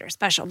of things that are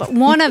special, but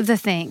one of the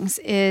things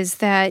is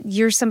that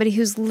you're somebody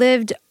who's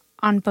lived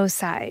on both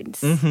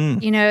sides.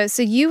 Mm-hmm.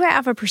 So you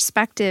have a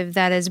perspective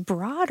that is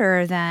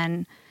broader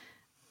than...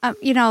 a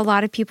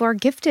lot of people are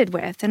gifted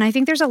with. And I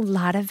think there's a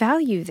lot of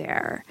value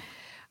there.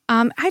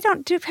 Have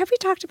we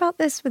talked about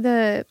this with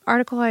the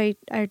article I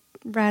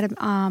read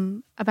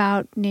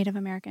about Native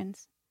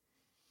Americans?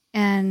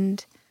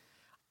 And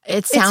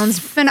it sounds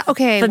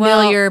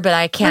familiar, but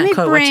I can't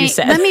quote what you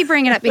said. Let me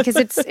bring it up because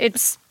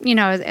it's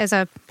as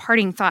a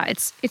parting thought,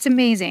 it's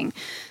amazing.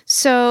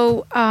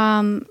 So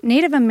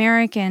Native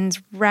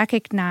Americans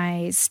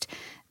recognized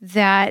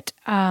that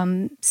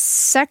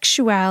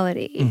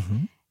sexuality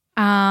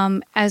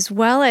as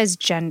well as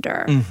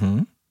gender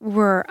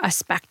were a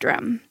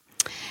spectrum.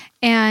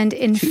 And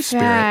in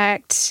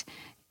fact,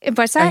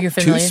 what's that? Are you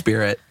familiar?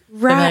 Two-spirit.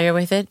 Right. Familiar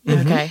with it?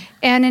 Mm-hmm. Okay.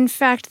 And in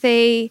fact,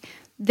 they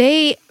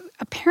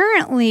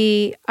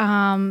apparently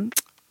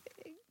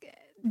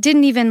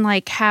didn't even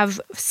have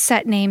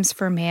set names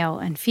for male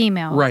and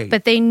female. Right.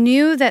 But they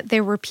knew that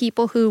there were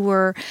people who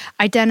were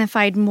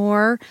identified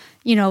more,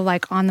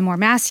 on the more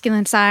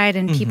masculine side,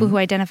 and people who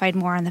identified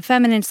more on the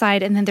feminine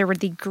side. And then there were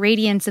the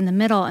gradients in the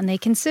middle. And they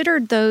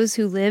considered those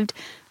who lived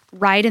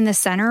right in the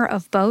center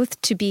of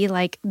both to be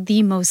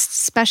the most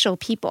special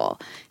people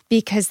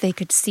because they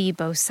could see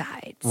both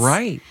sides.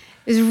 Right.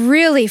 It was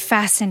really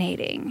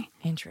fascinating.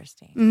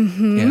 Interesting.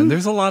 Mm-hmm. Yeah, and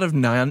there's a lot of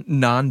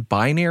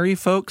non-binary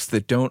folks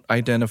that don't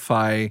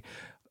identify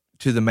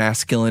to the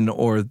masculine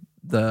or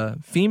the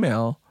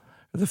female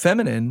or the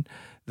feminine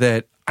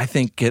that I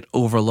think get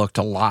overlooked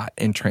a lot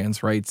in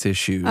trans rights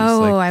issues.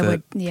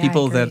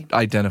 People that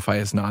identify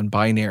as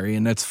non-binary,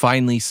 and that's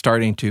finally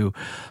starting to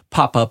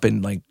pop up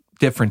in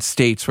different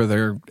states where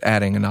they're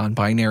adding a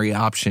non-binary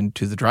option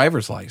to the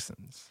driver's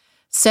license.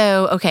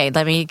 So, okay,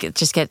 let me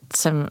just get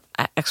some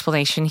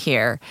explanation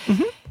here.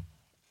 Mm-hmm.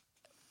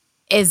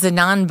 Is the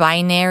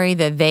non-binary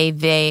the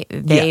they,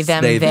 yes,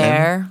 them, they,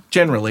 there? Them.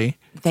 Generally.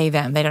 They,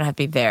 them. They don't have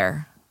to be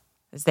there.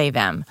 It's they,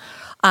 them.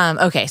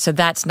 Okay, so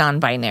that's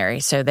non-binary.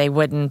 So they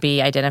wouldn't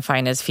be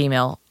identifying as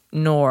female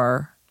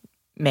nor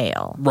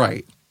male.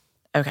 Right.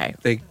 Okay.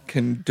 They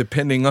can,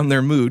 depending on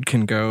their mood,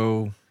 can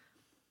go...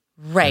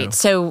 Right.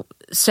 So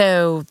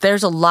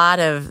there's a lot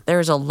of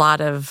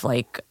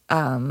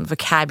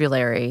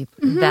vocabulary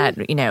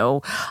that,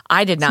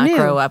 I did not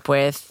grow up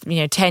with.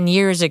 10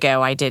 years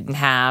ago I didn't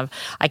have.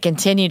 I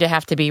continue to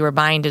have to be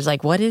reminded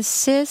what is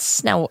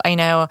cis? Now I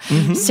know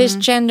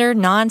cisgender,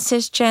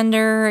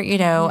 non-cisgender,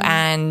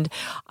 and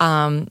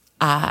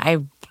I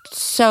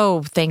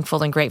so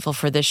thankful and grateful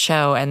for this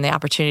show and the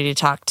opportunity to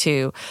talk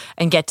to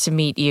and get to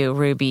meet you,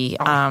 Ruby,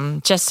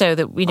 just so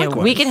that we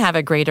can have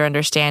a greater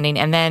understanding.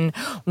 And then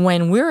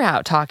when we're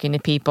out talking to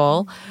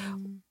people,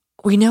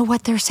 we know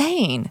what they're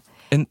saying.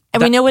 And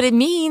we know what it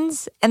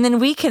means. And then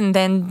we can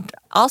then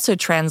also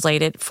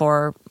translate it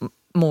for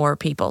more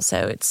people.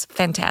 So it's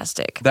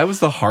fantastic. That was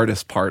the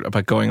hardest part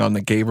about going on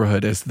the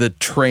Gayborhood is the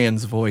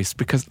trans voice,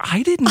 because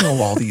I didn't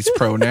know all these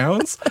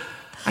pronouns.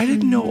 I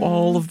didn't know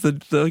all of the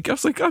I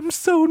was like, I'm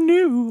so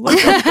new. Like,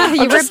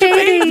 I'm just a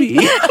baby.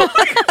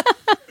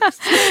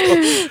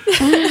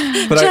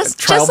 But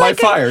trial by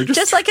fire.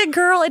 Just like a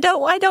girl, I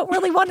don't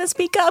really want to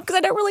speak up because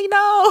I don't really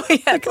know.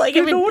 I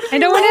don't want to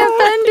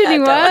offend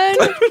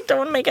anyone. Don't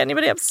want to make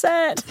anybody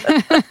upset.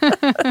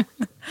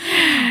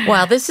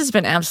 Wow, this has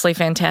been absolutely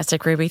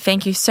fantastic, Ruby.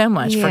 Thank you so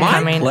much for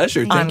coming. My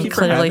pleasure. Thank you for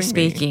Clearly having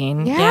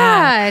Speaking. me.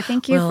 Yeah,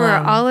 thank you for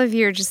all of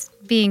your just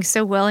being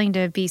so willing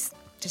to be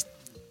just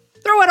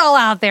throw it all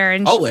out there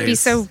and be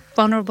so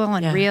vulnerable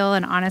and real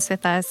and honest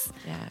with us.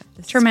 Yeah,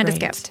 tremendous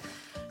gift.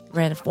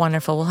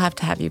 Wonderful. We'll have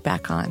to have you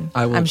back on.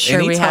 I will. I'm sure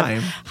anytime.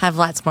 we have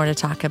lots more to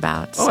talk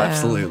about. Oh,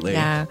 absolutely.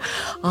 Yeah.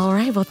 All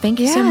right. Well,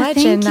 thank you so much.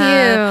 Thank you.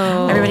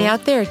 Everybody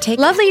out there,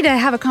 lovely to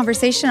have a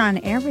conversation on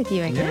air with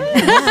you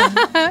again.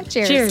 Yeah.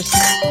 Cheers.